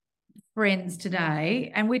friends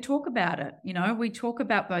today. And we talk about it, we talk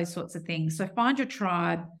about those sorts of things. So find your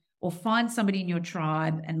tribe, or find somebody in your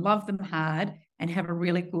tribe and love them hard and have a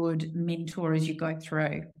really good mentor as you go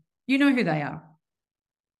through. You know who they are.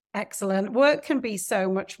 Excellent. Work can be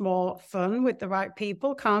so much more fun with the right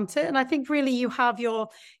people, can't it? And I think really you have your,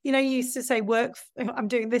 you used to say work, I'm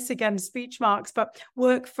doing this again, speech marks, but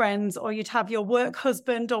work friends, or you'd have your work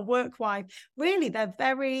husband or work wife. Really, they're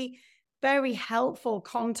very, very helpful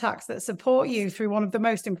contacts that support you through one of the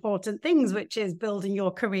most important things, which is building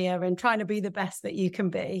your career and trying to be the best that you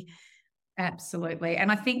can be. Absolutely.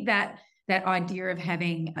 And I think that that idea of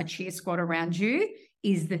having a cheer squad around you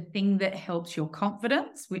is the thing that helps your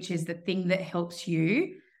confidence, which is the thing that helps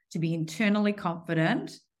you to be internally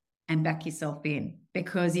confident and back yourself in.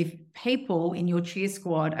 Because if people in your cheer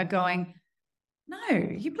squad are going, no,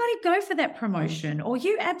 you bloody go for that promotion, or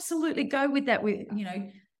you absolutely go with that, with,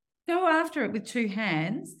 go after it with two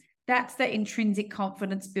hands, that's the intrinsic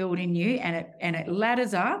confidence build in you, and it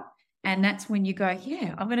ladders up. And that's when you go,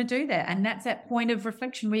 yeah, I'm going to do that. And that's that point of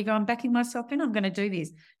reflection where you go, I'm backing myself in, I'm going to do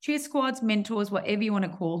this. Cheer squads, mentors, whatever you want to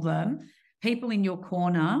call them, people in your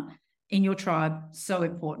corner, in your tribe, so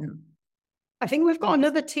important. I think we've got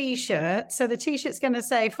another T-shirt. So the T-shirt's going to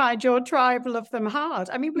say, find your tribe, love them hard.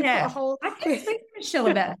 I mean, we've got a whole... I can speak to Michelle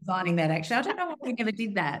about designing that, actually. I don't know why we never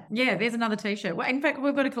did that. Yeah, there's another T-shirt. Well, in fact,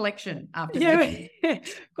 we've got a collection after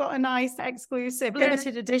this. Got a nice exclusive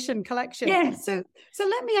limited edition collection. Yeah. So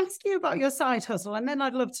let me ask you about your side hustle, and then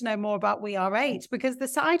I'd love to know more about We Are 8, because the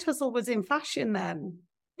side hustle was in fashion then.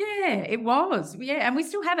 Yeah, it was. Yeah, and we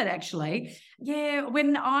still have it, actually. Yeah,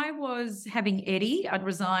 when I was having Eddie, I'd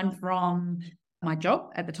resigned from my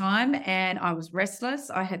job at the time, and I was restless.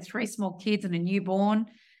 I had 3 small kids and a newborn.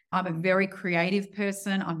 I'm a very creative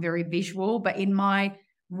person. I'm very visual, but in my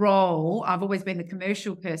role, I've always been the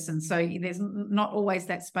commercial person. So there's not always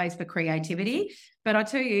that space for creativity. But I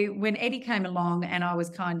tell you, when Eddie came along and I was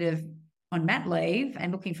kind of on mat leave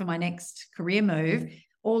and looking for my next career move,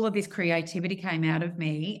 all of this creativity came out of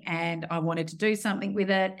me, and I wanted to do something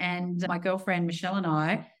with it. And my girlfriend, Michelle, and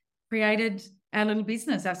I created our little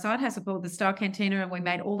business, our side hustle called the Style Cantina, and we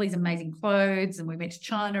made all these amazing clothes, and we went to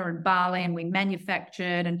China and Bali, and we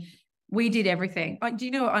manufactured, and we did everything. Do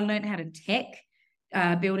you know, I learned how to tech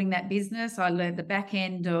building that business. I learned the back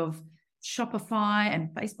end of Shopify and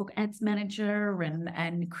Facebook Ads Manager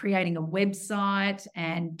and creating a website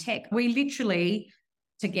and tech. We literally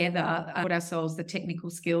together put ourselves the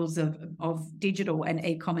technical skills of digital and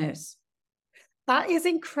e-commerce. That is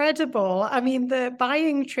incredible. I mean, the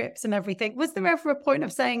buying trips and everything. Was there ever a point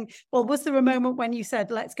of saying, well, was there a moment when you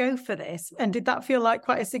said, let's go for this? And did that feel like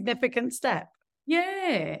quite a significant step?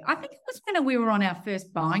 Yeah, I think it was when we were on our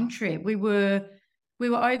first buying trip. We were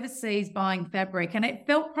overseas buying fabric, and it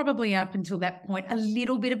felt probably up until that point a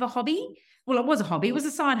little bit of a hobby. Well, it was a hobby. It was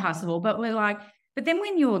a side hustle, but but then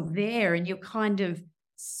when you're there and you're kind of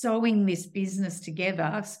sewing this business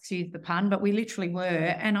together, excuse the pun, but we literally were.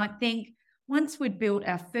 And I think once we'd built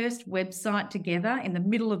our first website together in the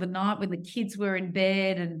middle of the night when the kids were in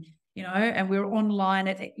bed and we were online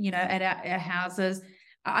at our houses,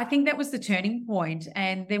 I think that was the turning point.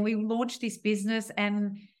 And then we launched this business,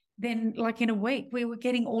 and then in a week we were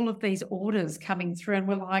getting all of these orders coming through, and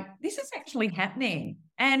we're like, this is actually happening.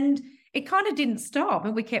 And it kind of didn't stop,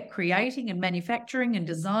 and we kept creating and manufacturing and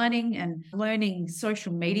designing and learning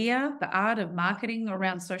social media, the art of marketing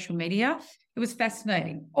around social media. It was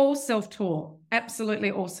fascinating. All self-taught,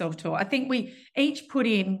 absolutely all self-taught. I think we each put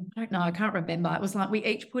in, I can't remember. It was like we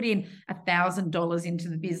each put in $1,000 into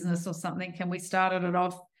the business or something, and we started it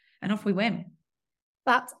off, and off we went.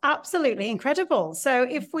 That's absolutely incredible. So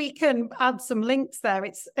if we can add some links there,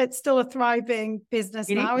 it's still a thriving business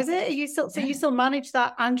now, is it? Are you still, so you still manage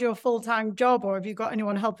that and your full-time job, or have you got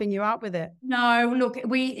anyone helping you out with it? No, look,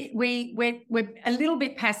 we're a little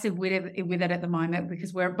bit passive with it at the moment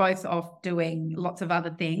because we're both off doing lots of other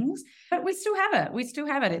things, but we still have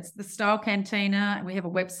it. It's the Style Cantina, and we have a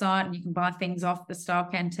website, and you can buy things off the Style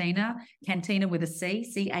Cantina with a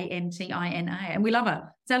C, Cantina, and we love it.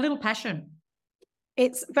 It's our little passion.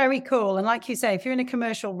 It's very cool. And like you say, if you're in a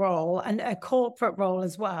commercial role and a corporate role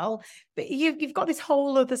as well, but you've got this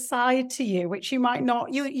whole other side to you, which you might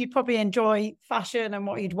not, you'd probably enjoy fashion and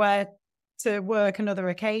what you'd wear to work and other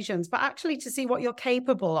occasions, but actually to see what you're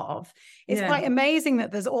capable of, it's quite amazing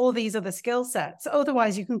that there's all these other skill sets.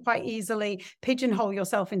 Otherwise, you can quite easily pigeonhole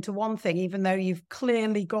yourself into one thing, even though you've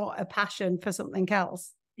clearly got a passion for something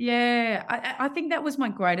else. Yeah, I think that was my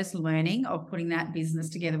greatest learning of putting that business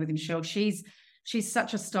together with Michelle. She's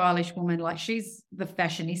such a stylish woman. She's the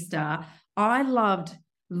fashionista. I loved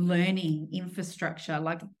learning infrastructure,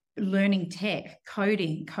 learning tech,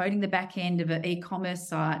 coding the back end of an e-commerce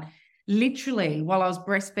site, literally while I was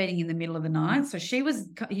breastfeeding in the middle of the night. So she was,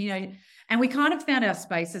 and we kind of found our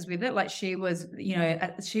spaces with it. She was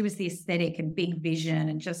the aesthetic and big vision,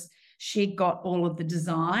 and just she got all of the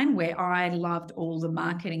design, where I loved all the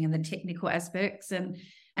marketing and the technical aspects, and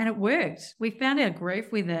it worked. We found our groove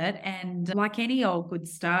with it. And like any old good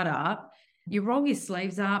startup, you roll your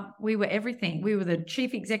sleeves up. We were everything. We were the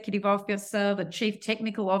chief executive officer, the chief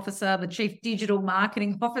technical officer, the chief digital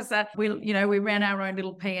marketing officer. We ran our own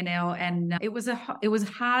little P&L, and it was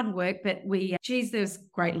hard work, but there's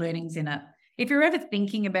great learnings in it. if you're ever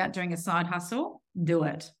thinking about doing a side hustle, do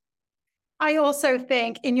it. I also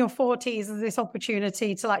think in your 40s, there's this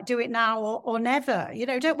opportunity to like do it now or never.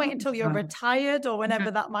 Don't wait until you're retired or whenever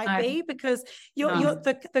that might be, because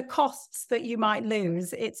the costs that you might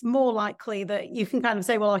lose, it's more likely that you can kind of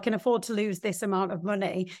say, well, I can afford to lose this amount of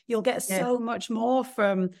money. You'll get so much more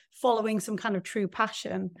from following some kind of true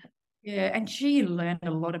passion. Yeah, and you learn a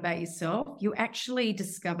lot about yourself. You actually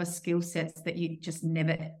discover skill sets that you just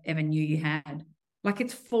never, ever knew you had. Like,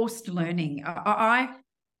 it's forced learning.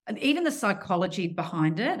 And even the psychology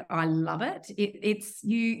behind it, I love it. It's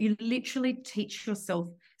you literally teach yourself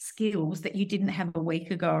skills that you didn't have a week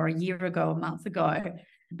ago or a year ago, a month ago,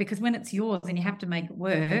 because when it's yours and you have to make it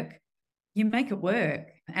work, you make it work.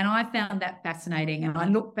 And I found that fascinating. And I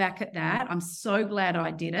look back at that. I'm so glad I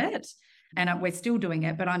did it. And we're still doing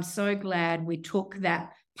it, but I'm so glad we took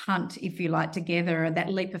that punt, if you like, together, that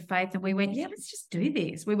leap of faith. And we went, yeah, let's just do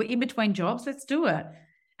this. We were in between jobs. Let's do it.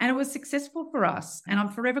 And it was successful for us. And I'm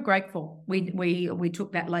forever grateful we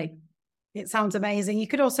took that leap. It sounds amazing. You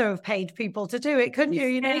could also have paid people to do it, couldn't you?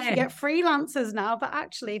 You can get freelancers now, but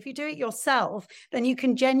actually, if you do it yourself, then you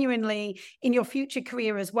can genuinely, in your future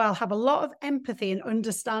career as well, have a lot of empathy and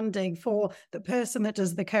understanding for the person that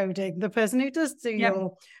does the coding, the person who does do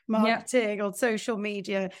your marketing or social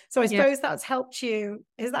media. So I suppose that's helped you.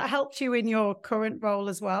 Has that helped you in your current role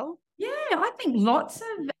as well? Yeah, I think lots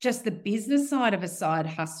of just the business side of a side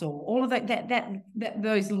hustle, all of that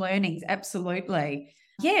those learnings, absolutely.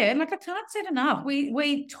 Yeah, like I can't say it enough.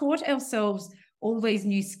 We taught ourselves all these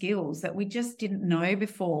new skills that we just didn't know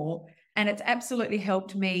before. And it's absolutely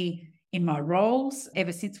helped me in my roles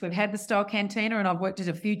ever since we've had the Style Cantina, and I've worked at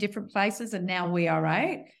a few different places, and now we are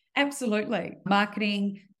eight. Absolutely.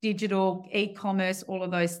 Marketing, digital, e-commerce, all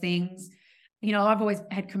of those things. I've always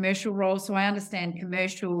had commercial roles, so I understand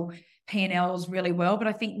commercial P&Ls really well, but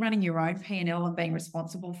I think running your own P&L and being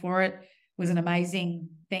responsible for it was an amazing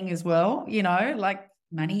thing as well, like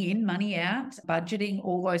money in, money out, budgeting,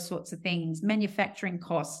 all those sorts of things, manufacturing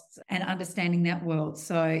costs, and understanding that world.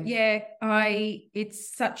 So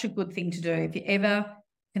it's such a good thing to do. If you're ever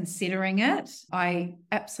considering it, I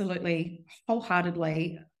absolutely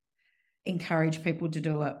wholeheartedly encourage people to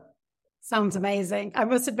do it. Sounds amazing. I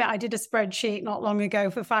must admit, I did a spreadsheet not long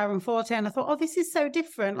ago for Fire and Forte, and I thought, this is so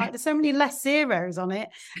different. Like, there's so many less zeros on it,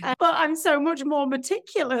 but I'm so much more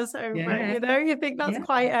meticulous over it. You think that's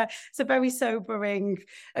it's a very sobering,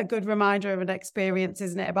 a good reminder of an experience,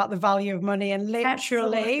 isn't it? About the value of money and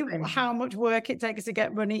literally how much work it takes to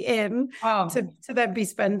get money in to then be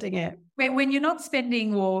spending it. When you're not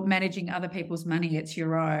spending or managing other people's money, it's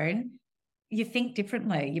your own. You think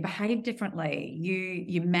differently, you behave differently,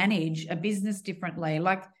 you manage a business differently.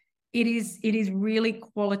 Like, it is really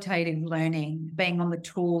qualitative learning, being on the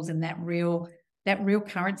tools and that real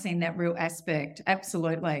currency and that real aspect.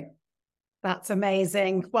 Absolutely. That's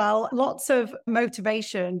amazing. Well, lots of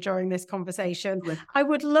motivation during this conversation. I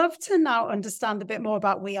would love to now understand a bit more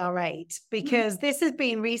about We Are Eight, because this has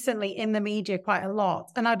been recently in the media quite a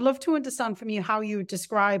lot. And I'd love to understand from you how you would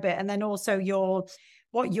describe it, and then also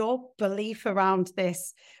what your belief around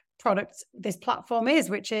this product, this platform is,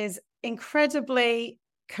 which is incredibly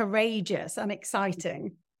courageous and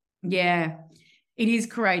exciting. Yeah, it is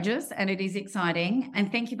courageous and it is exciting.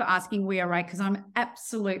 And thank you for asking We Are Eight, because I'm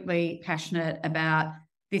absolutely passionate about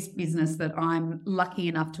this business that I'm lucky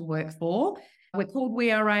enough to work for. We're called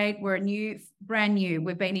We Are Eight. We're brand new.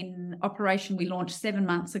 We've been in operation. We launched 7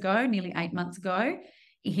 months ago, nearly 8 months ago.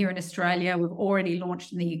 Here in Australia, we've already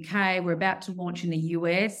launched in the UK. We're about to launch in the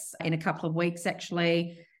US in a couple of weeks,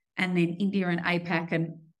 actually, and then India and APAC,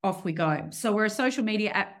 and off we go. So we're a social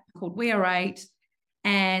media app called We Are Eight,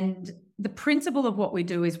 and the principle of what we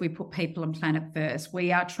do is we put people and planet first.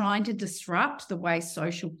 We are trying to disrupt the way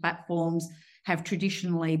social platforms have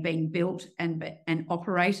traditionally been built and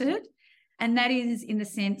operated, and that is in the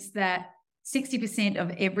sense that 60% of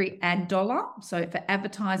every ad dollar, so for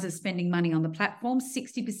advertisers spending money on the platform,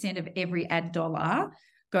 60% of every ad dollar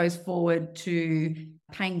goes forward to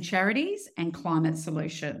paying charities and climate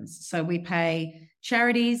solutions. So we pay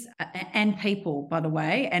charities and people, by the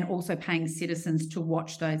way, and also paying citizens to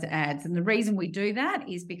watch those ads. And the reason we do that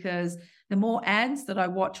is because the more ads that I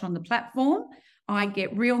watch on the platform, I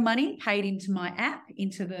get real money paid into my app,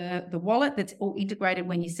 into the wallet that's all integrated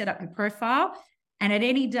when you set up your profile. And at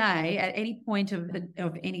any day, at any point of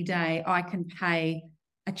any day, I can pay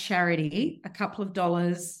a charity a couple of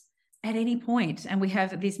dollars at any point. And we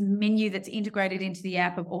have this menu that's integrated into the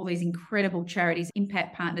app of all these incredible charities,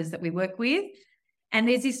 impact partners that we work with. And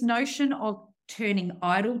there's this notion of turning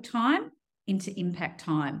idle time into impact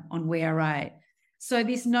time on We Are Eight. So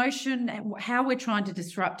this notion, how we're trying to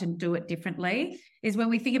disrupt and do it differently, is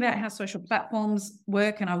when we think about how social platforms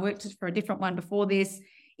work, and I worked for a different one before this,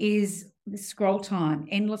 is the scroll time,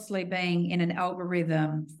 endlessly being in an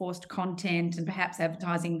algorithm, forced content, and perhaps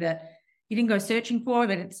advertising that you didn't go searching for,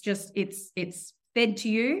 but it's fed to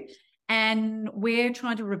you. And we're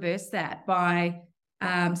trying to reverse that by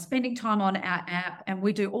spending time on our app, and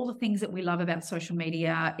we do all the things that we love about social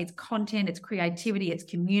media. It's content, it's creativity, it's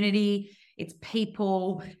community, it's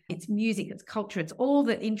people, it's music, it's culture, it's all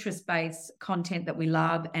the interest-based content that we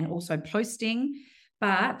love, and also posting.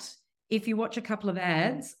 But if you watch a couple of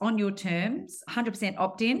ads on your terms, 100%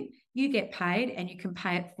 opt-in, you get paid, and you can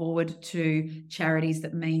pay it forward to charities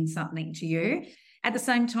that mean something to you. At the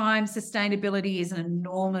same time, sustainability is an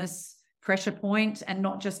enormous pressure point, and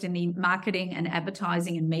not just in the marketing and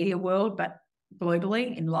advertising and media world, but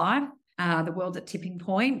globally in life. The world's at tipping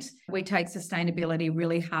point. We take sustainability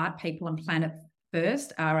really hard. People and planet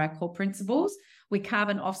first are our core principles. We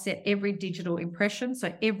carbon offset every digital impression.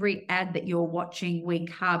 So every ad that you're watching, we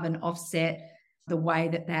carbon offset the way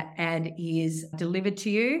that that ad is delivered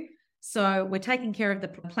to you. So we're taking care of the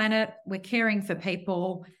planet, we're caring for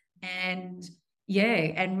people, and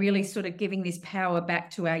really sort of giving this power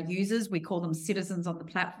back to our users. We call them citizens on the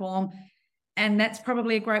platform. And that's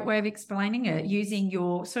probably a great way of explaining it, using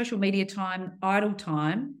your social media time, idle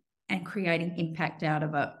time, and creating impact out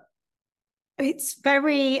of it.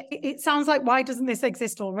 It sounds like, why doesn't this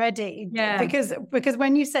exist already? Yeah. Because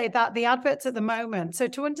when you say that, the adverts at the moment, so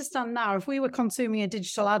to understand now, if we were consuming a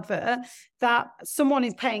digital advert, that someone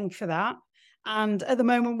is paying for that. And at the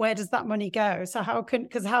moment, where does that money go? So how can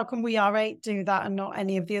we R8 do that and not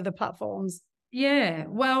any of the other platforms? Yeah,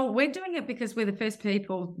 well, we're doing it because we're the first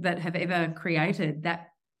people that have ever created that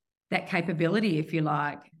capability, if you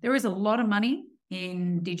like. There is a lot of money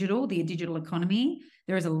in digital, the digital economy.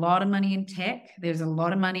 There is a lot of money in tech. There's a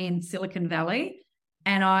lot of money in Silicon Valley.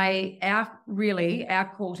 And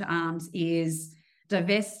our call to arms is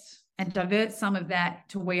divest and divert some of that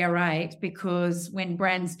to We Are 8, because when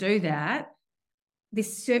brands do that,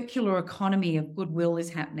 this circular economy of goodwill is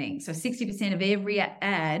happening. So 60% of every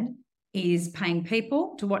ad is paying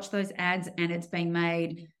people to watch those ads, and it's being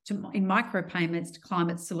made in micropayments to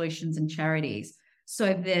climate solutions and charities. So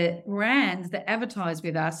the brands that advertise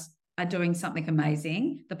with us are doing something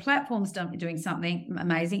amazing. The platform's doing something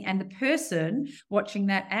amazing, and the person watching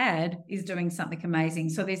that ad is doing something amazing.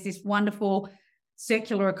 So there's this wonderful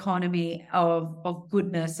circular economy of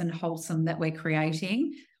goodness and wholesome that we're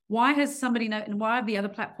creating. Why has why have the other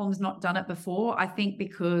platforms not done it before? I think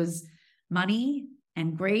because money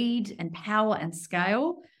and greed and power and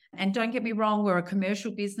scale. And don't get me wrong, we're a commercial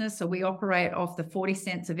business, so we operate off the 40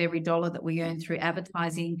 cents of every dollar that we earn through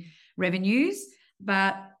advertising revenues.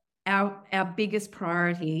 But our biggest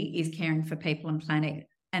priority is caring for people and planet.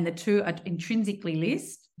 And the two are intrinsically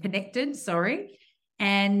connected,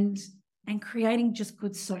 and creating just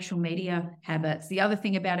good social media habits. The other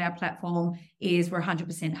thing about our platform is we're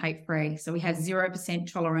 100% hate-free. So we have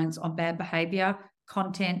 0% tolerance on bad behavior,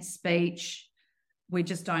 content, speech. We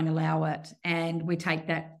just don't allow it. And we take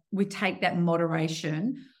that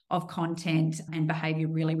moderation of content and behavior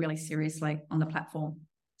really, really seriously on the platform.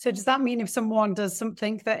 So does that mean if someone does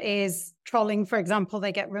something that is trolling, for example,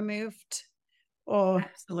 they get removed? Or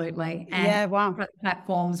absolutely. And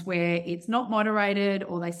platforms where it's not moderated,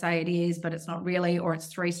 or they say it is, but it's not really, or it's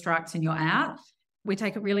 3 strikes and you're out, we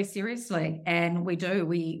take it really seriously. And we do.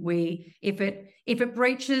 If it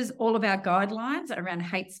breaches all of our guidelines around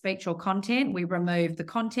hate speech or content, we remove the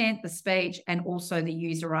content, the speech, and also the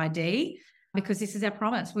user ID, because this is our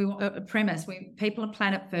promise. We want a premise. People and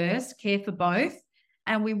planet first, care for both,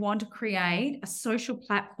 and we want to create a social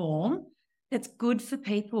platform that's good for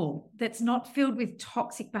people, that's not filled with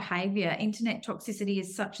toxic behavior. Internet toxicity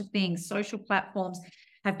is such a thing. Social platforms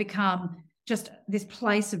have become just this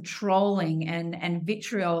place of trolling and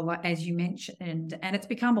vitriol, as you mentioned, and it's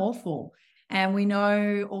become awful. And we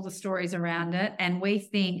know all the stories around it. And we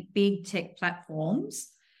think big tech platforms,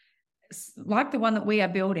 like the one that we are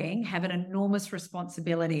building, have an enormous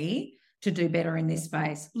responsibility to do better in this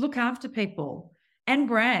space. Look after people. And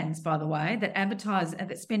brands, by the way, that advertise and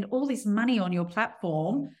that spend all this money on your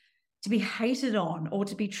platform to be hated on or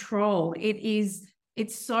to be trolled.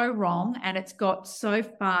 It's so wrong, and it's got so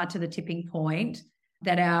far to the tipping point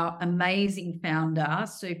that our amazing founder,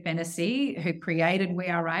 Sue Fennessy, who created We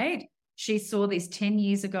Are 8, she saw this 10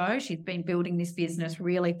 years ago. She'd been building this business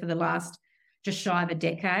really for the last just shy of a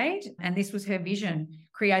decade. And this was her vision: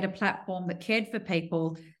 create a platform that cared for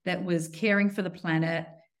people, that was caring for the planet.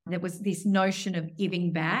 There was this notion of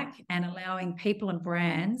giving back and allowing people and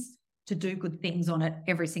brands to do good things on it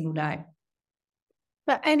every single day.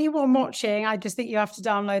 For anyone watching, I just think you have to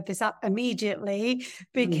download this app immediately,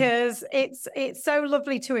 because it's so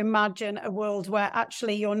lovely to imagine a world where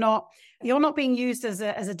actually you're not being used as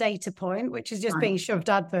a data point, which is just being shoved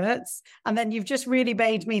adverts. And then you've just really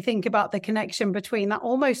made me think about the connection between that.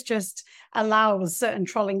 Almost just allows certain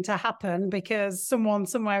trolling to happen because someone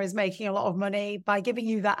somewhere is making a lot of money by giving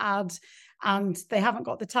you that ad, and they haven't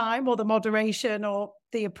got the time or the moderation or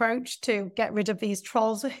the approach to get rid of these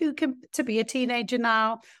trolls. Who can, to be a teenager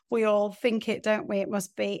now, we all think it, don't we? It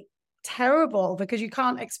must be terrible because you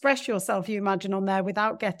can't express yourself, you imagine, on there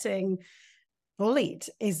without getting bullied.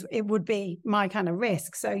 It would be my kind of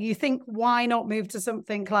risk. So you think, why not move to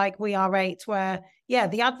something like We Are 8, where, yeah,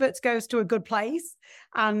 the adverts goes to a good place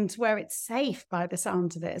and where it's safe by the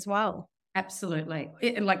sound of it as well. Absolutely.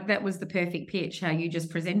 Like that was the perfect pitch, how you just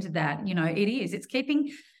presented that. You know, it is. It's keeping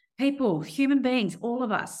people, human beings, all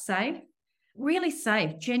of us safe, really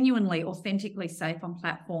safe, genuinely, authentically safe on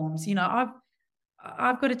platforms. You know,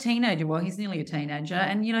 I've got a teenager. Well, he's nearly a teenager.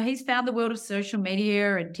 And, you know, he's found the world of social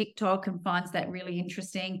media and TikTok and finds that really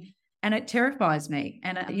interesting. And it terrifies me.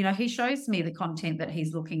 And, you know, he shows me the content that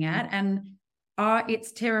he's looking at, and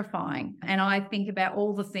it's terrifying. And I think about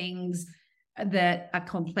all the things that are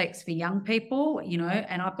complex for young people, you know,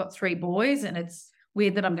 and I've got 3 boys, and it's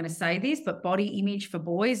weird that I'm going to say this, but body image for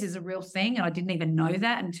boys is a real thing. And I didn't even know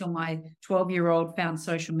that until my 12-year-old found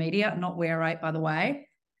social media, not Wear 8, by the way.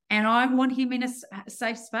 And I want him in a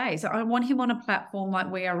safe space. I want him on a platform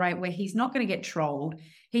like We Are 8 where he's not going to get trolled.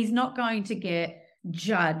 He's not going to get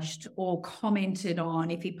judged or commented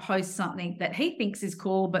on if he posts something that he thinks is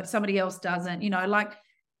cool, but somebody else doesn't, you know, like,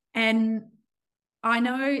 and I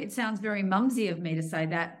know it sounds very mumsy of me to say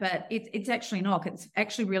that, but it's actually not. It's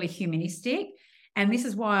actually really humanistic. And this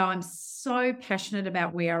is why I'm so passionate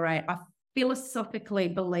about We Are 8. I philosophically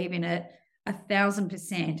believe in it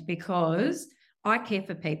 1,000%, because I care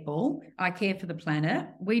for people. I care for the planet.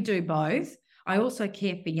 We do both. I also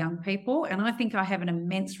care for young people. And I think I have an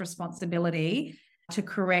immense responsibility to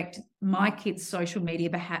correct my kids' social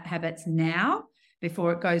media habits now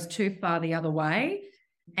before it goes too far the other way.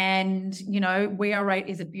 And, you know, We Are 8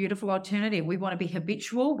 is a beautiful alternative. We want to be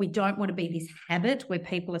habitual. We don't want to be this habit where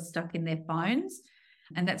people are stuck in their phones.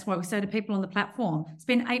 And that's why we say to people on the platform,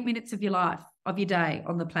 spend 8 minutes of your life, of your day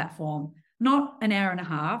on the platform, not an hour and a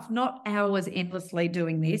half, not hours endlessly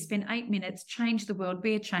doing this. Spend 8 minutes, change the world,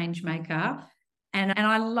 be a change maker. And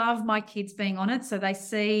I love my kids being on it. So they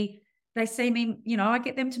see me, you know, I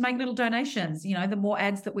get them to make little donations. You know, the more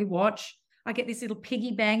ads that we watch, I get this little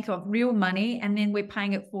piggy bank of real money, and then we're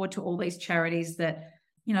paying it forward to all these charities that,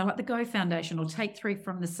 you know, like the Go Foundation or Take 3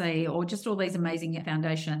 from the Sea, or just all these amazing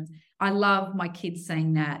foundations. I love my kids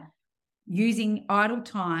seeing that, using idle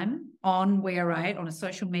time on We Are 8 on a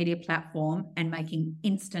social media platform and making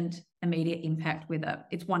instant, immediate impact with it.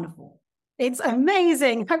 It's wonderful. It's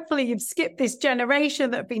amazing. Hopefully you've skipped this generation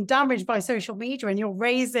that have been damaged by social media, and you're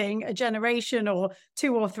raising a generation or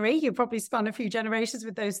 2 or 3. You probably spun a few generations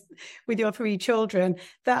with your 3 children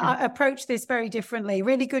that approach this very differently.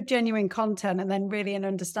 Really good, genuine content, and then really an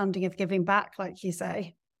understanding of giving back, like you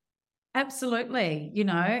say. Absolutely. You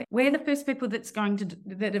know, we're the first people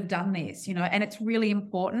that have done this, you know, and it's really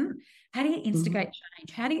important. How do you instigate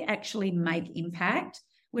change? How do you actually make impact?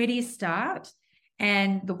 Where do you start?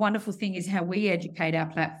 And the wonderful thing is how we educate our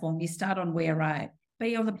platform. You start on We Are 8,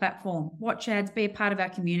 be on the platform, watch ads, be a part of our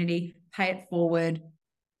community, pay it forward.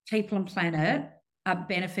 People and planet are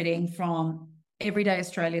benefiting from everyday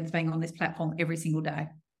Australians being on this platform every single day.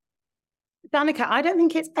 Danika, I don't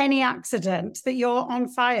think it's any accident that you're on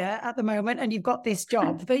fire at the moment and you've got this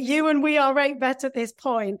job, that you and We Are 8 met at this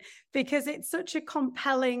point, because it's such a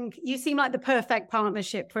compelling, you seem like the perfect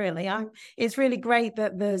partnership, really. It's really great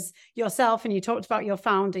that there's yourself, and you talked about your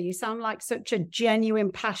founder. You sound like such a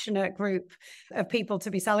genuine, passionate group of people to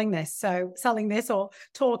be selling this or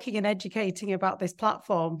talking and educating about this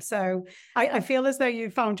platform. So I feel as though you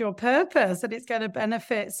found your purpose and it's going to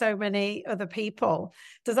benefit so many other people.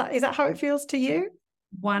 Is that how it feels to you?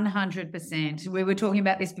 100%. We were talking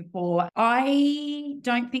about this before. I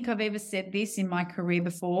don't think I've ever said this in my career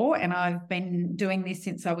before, and I've been doing this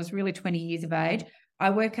since I was really 20 years of age. I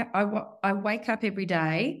wake up every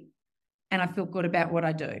day and I feel good about what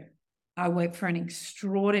I do. I work for an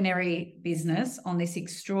extraordinary business on this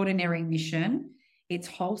extraordinary mission. It's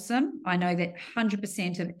wholesome. I know that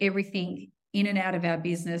 100% of everything in and out of our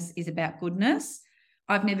business is about goodness.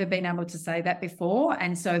 I've never been able to say that before.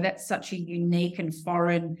 And so that's such a unique and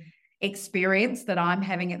foreign experience that I'm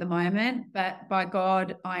having at the moment. But by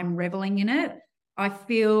God, I'm reveling in it. I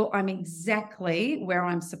feel I'm exactly where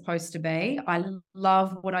I'm supposed to be. I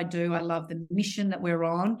love what I do. I love the mission that we're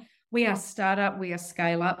on. We are startup, we are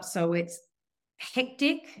scale up. So it's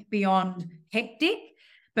hectic beyond hectic,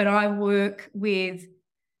 but I work with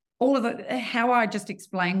all of the, how I just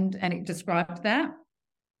explained and it described that,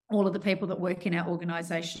 all of the people that work in our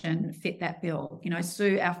organization fit that bill. You know,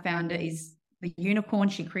 Sue, our founder, is the unicorn.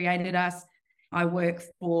 She created us. I work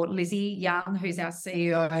for Lizzie Young, who's our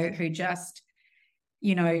CEO, who just,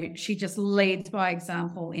 you know, she just leads by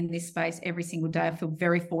example in this space every single day. I feel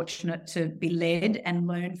very fortunate to be led and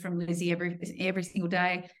learn from Lizzie every single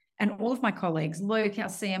day. And all of my colleagues, Luke, our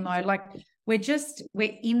CMO, like we're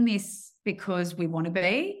in this because we want to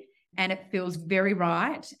be, and it feels very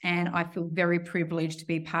right. And I feel very privileged to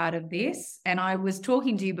be part of this. And I was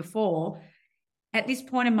talking to you before, at this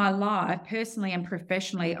point in my life, personally and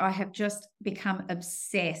professionally, I have just become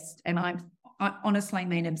obsessed, and I honestly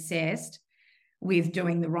mean obsessed, with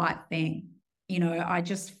doing the right thing. You know, I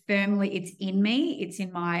just firmly, it's in me, it's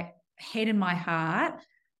in my head and my heart.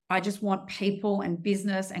 I just want people and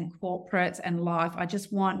business and corporates and life. I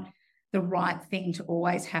just want the right thing to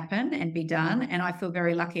always happen and be done. And I feel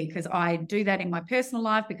very lucky because I do that in my personal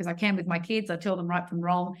life because I can with my kids. I tell them right from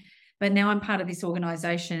wrong. But now I'm part of this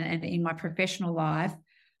organization, and in my professional life,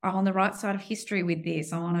 I'm on the right side of history with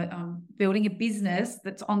this. I'm building a business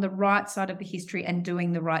that's on the right side of the history and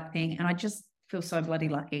doing the right thing. And I just feel so bloody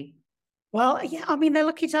lucky. Well, yeah, I mean, they're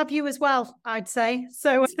lucky to have you as well, I'd say.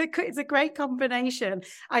 So it's a great combination.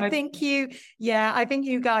 I think you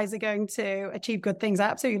guys are going to achieve good things. I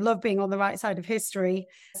absolutely love being on the right side of history.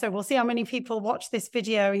 So we'll see how many people watch this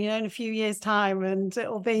video, you know, in a few years' time, and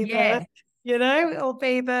it'll be a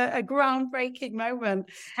groundbreaking moment.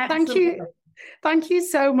 Absolutely. Thank you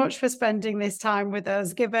so much for spending this time with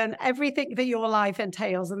us, given everything that your life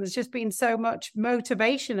entails. And there's just been so much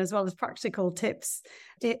motivation as well as practical tips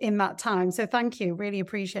in that time. So thank you. Really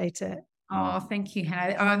appreciate it. Oh, thank you,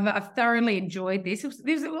 Hannah. I've thoroughly enjoyed this. It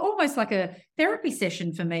was almost like a therapy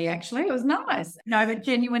session for me, actually. It was nice. No, but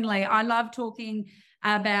genuinely, I love talking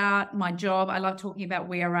about my job. I love talking about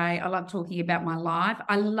where I love talking about my life.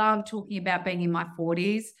 I love talking about being in my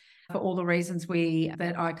 40s. For all the reasons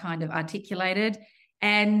that I kind of articulated.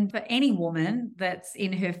 And for any woman that's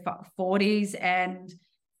in her 40s and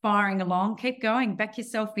firing along, keep going, back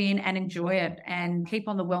yourself in and enjoy it, and keep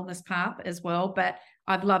on the wellness path as well. But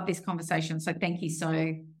I've loved this conversation. So thank you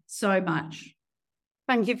so much.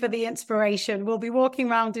 Thank you for the inspiration. We'll be walking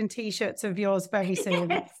around in T-shirts of yours very soon.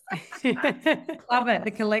 Love it,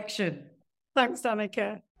 the collection. Thanks,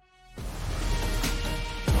 Danika.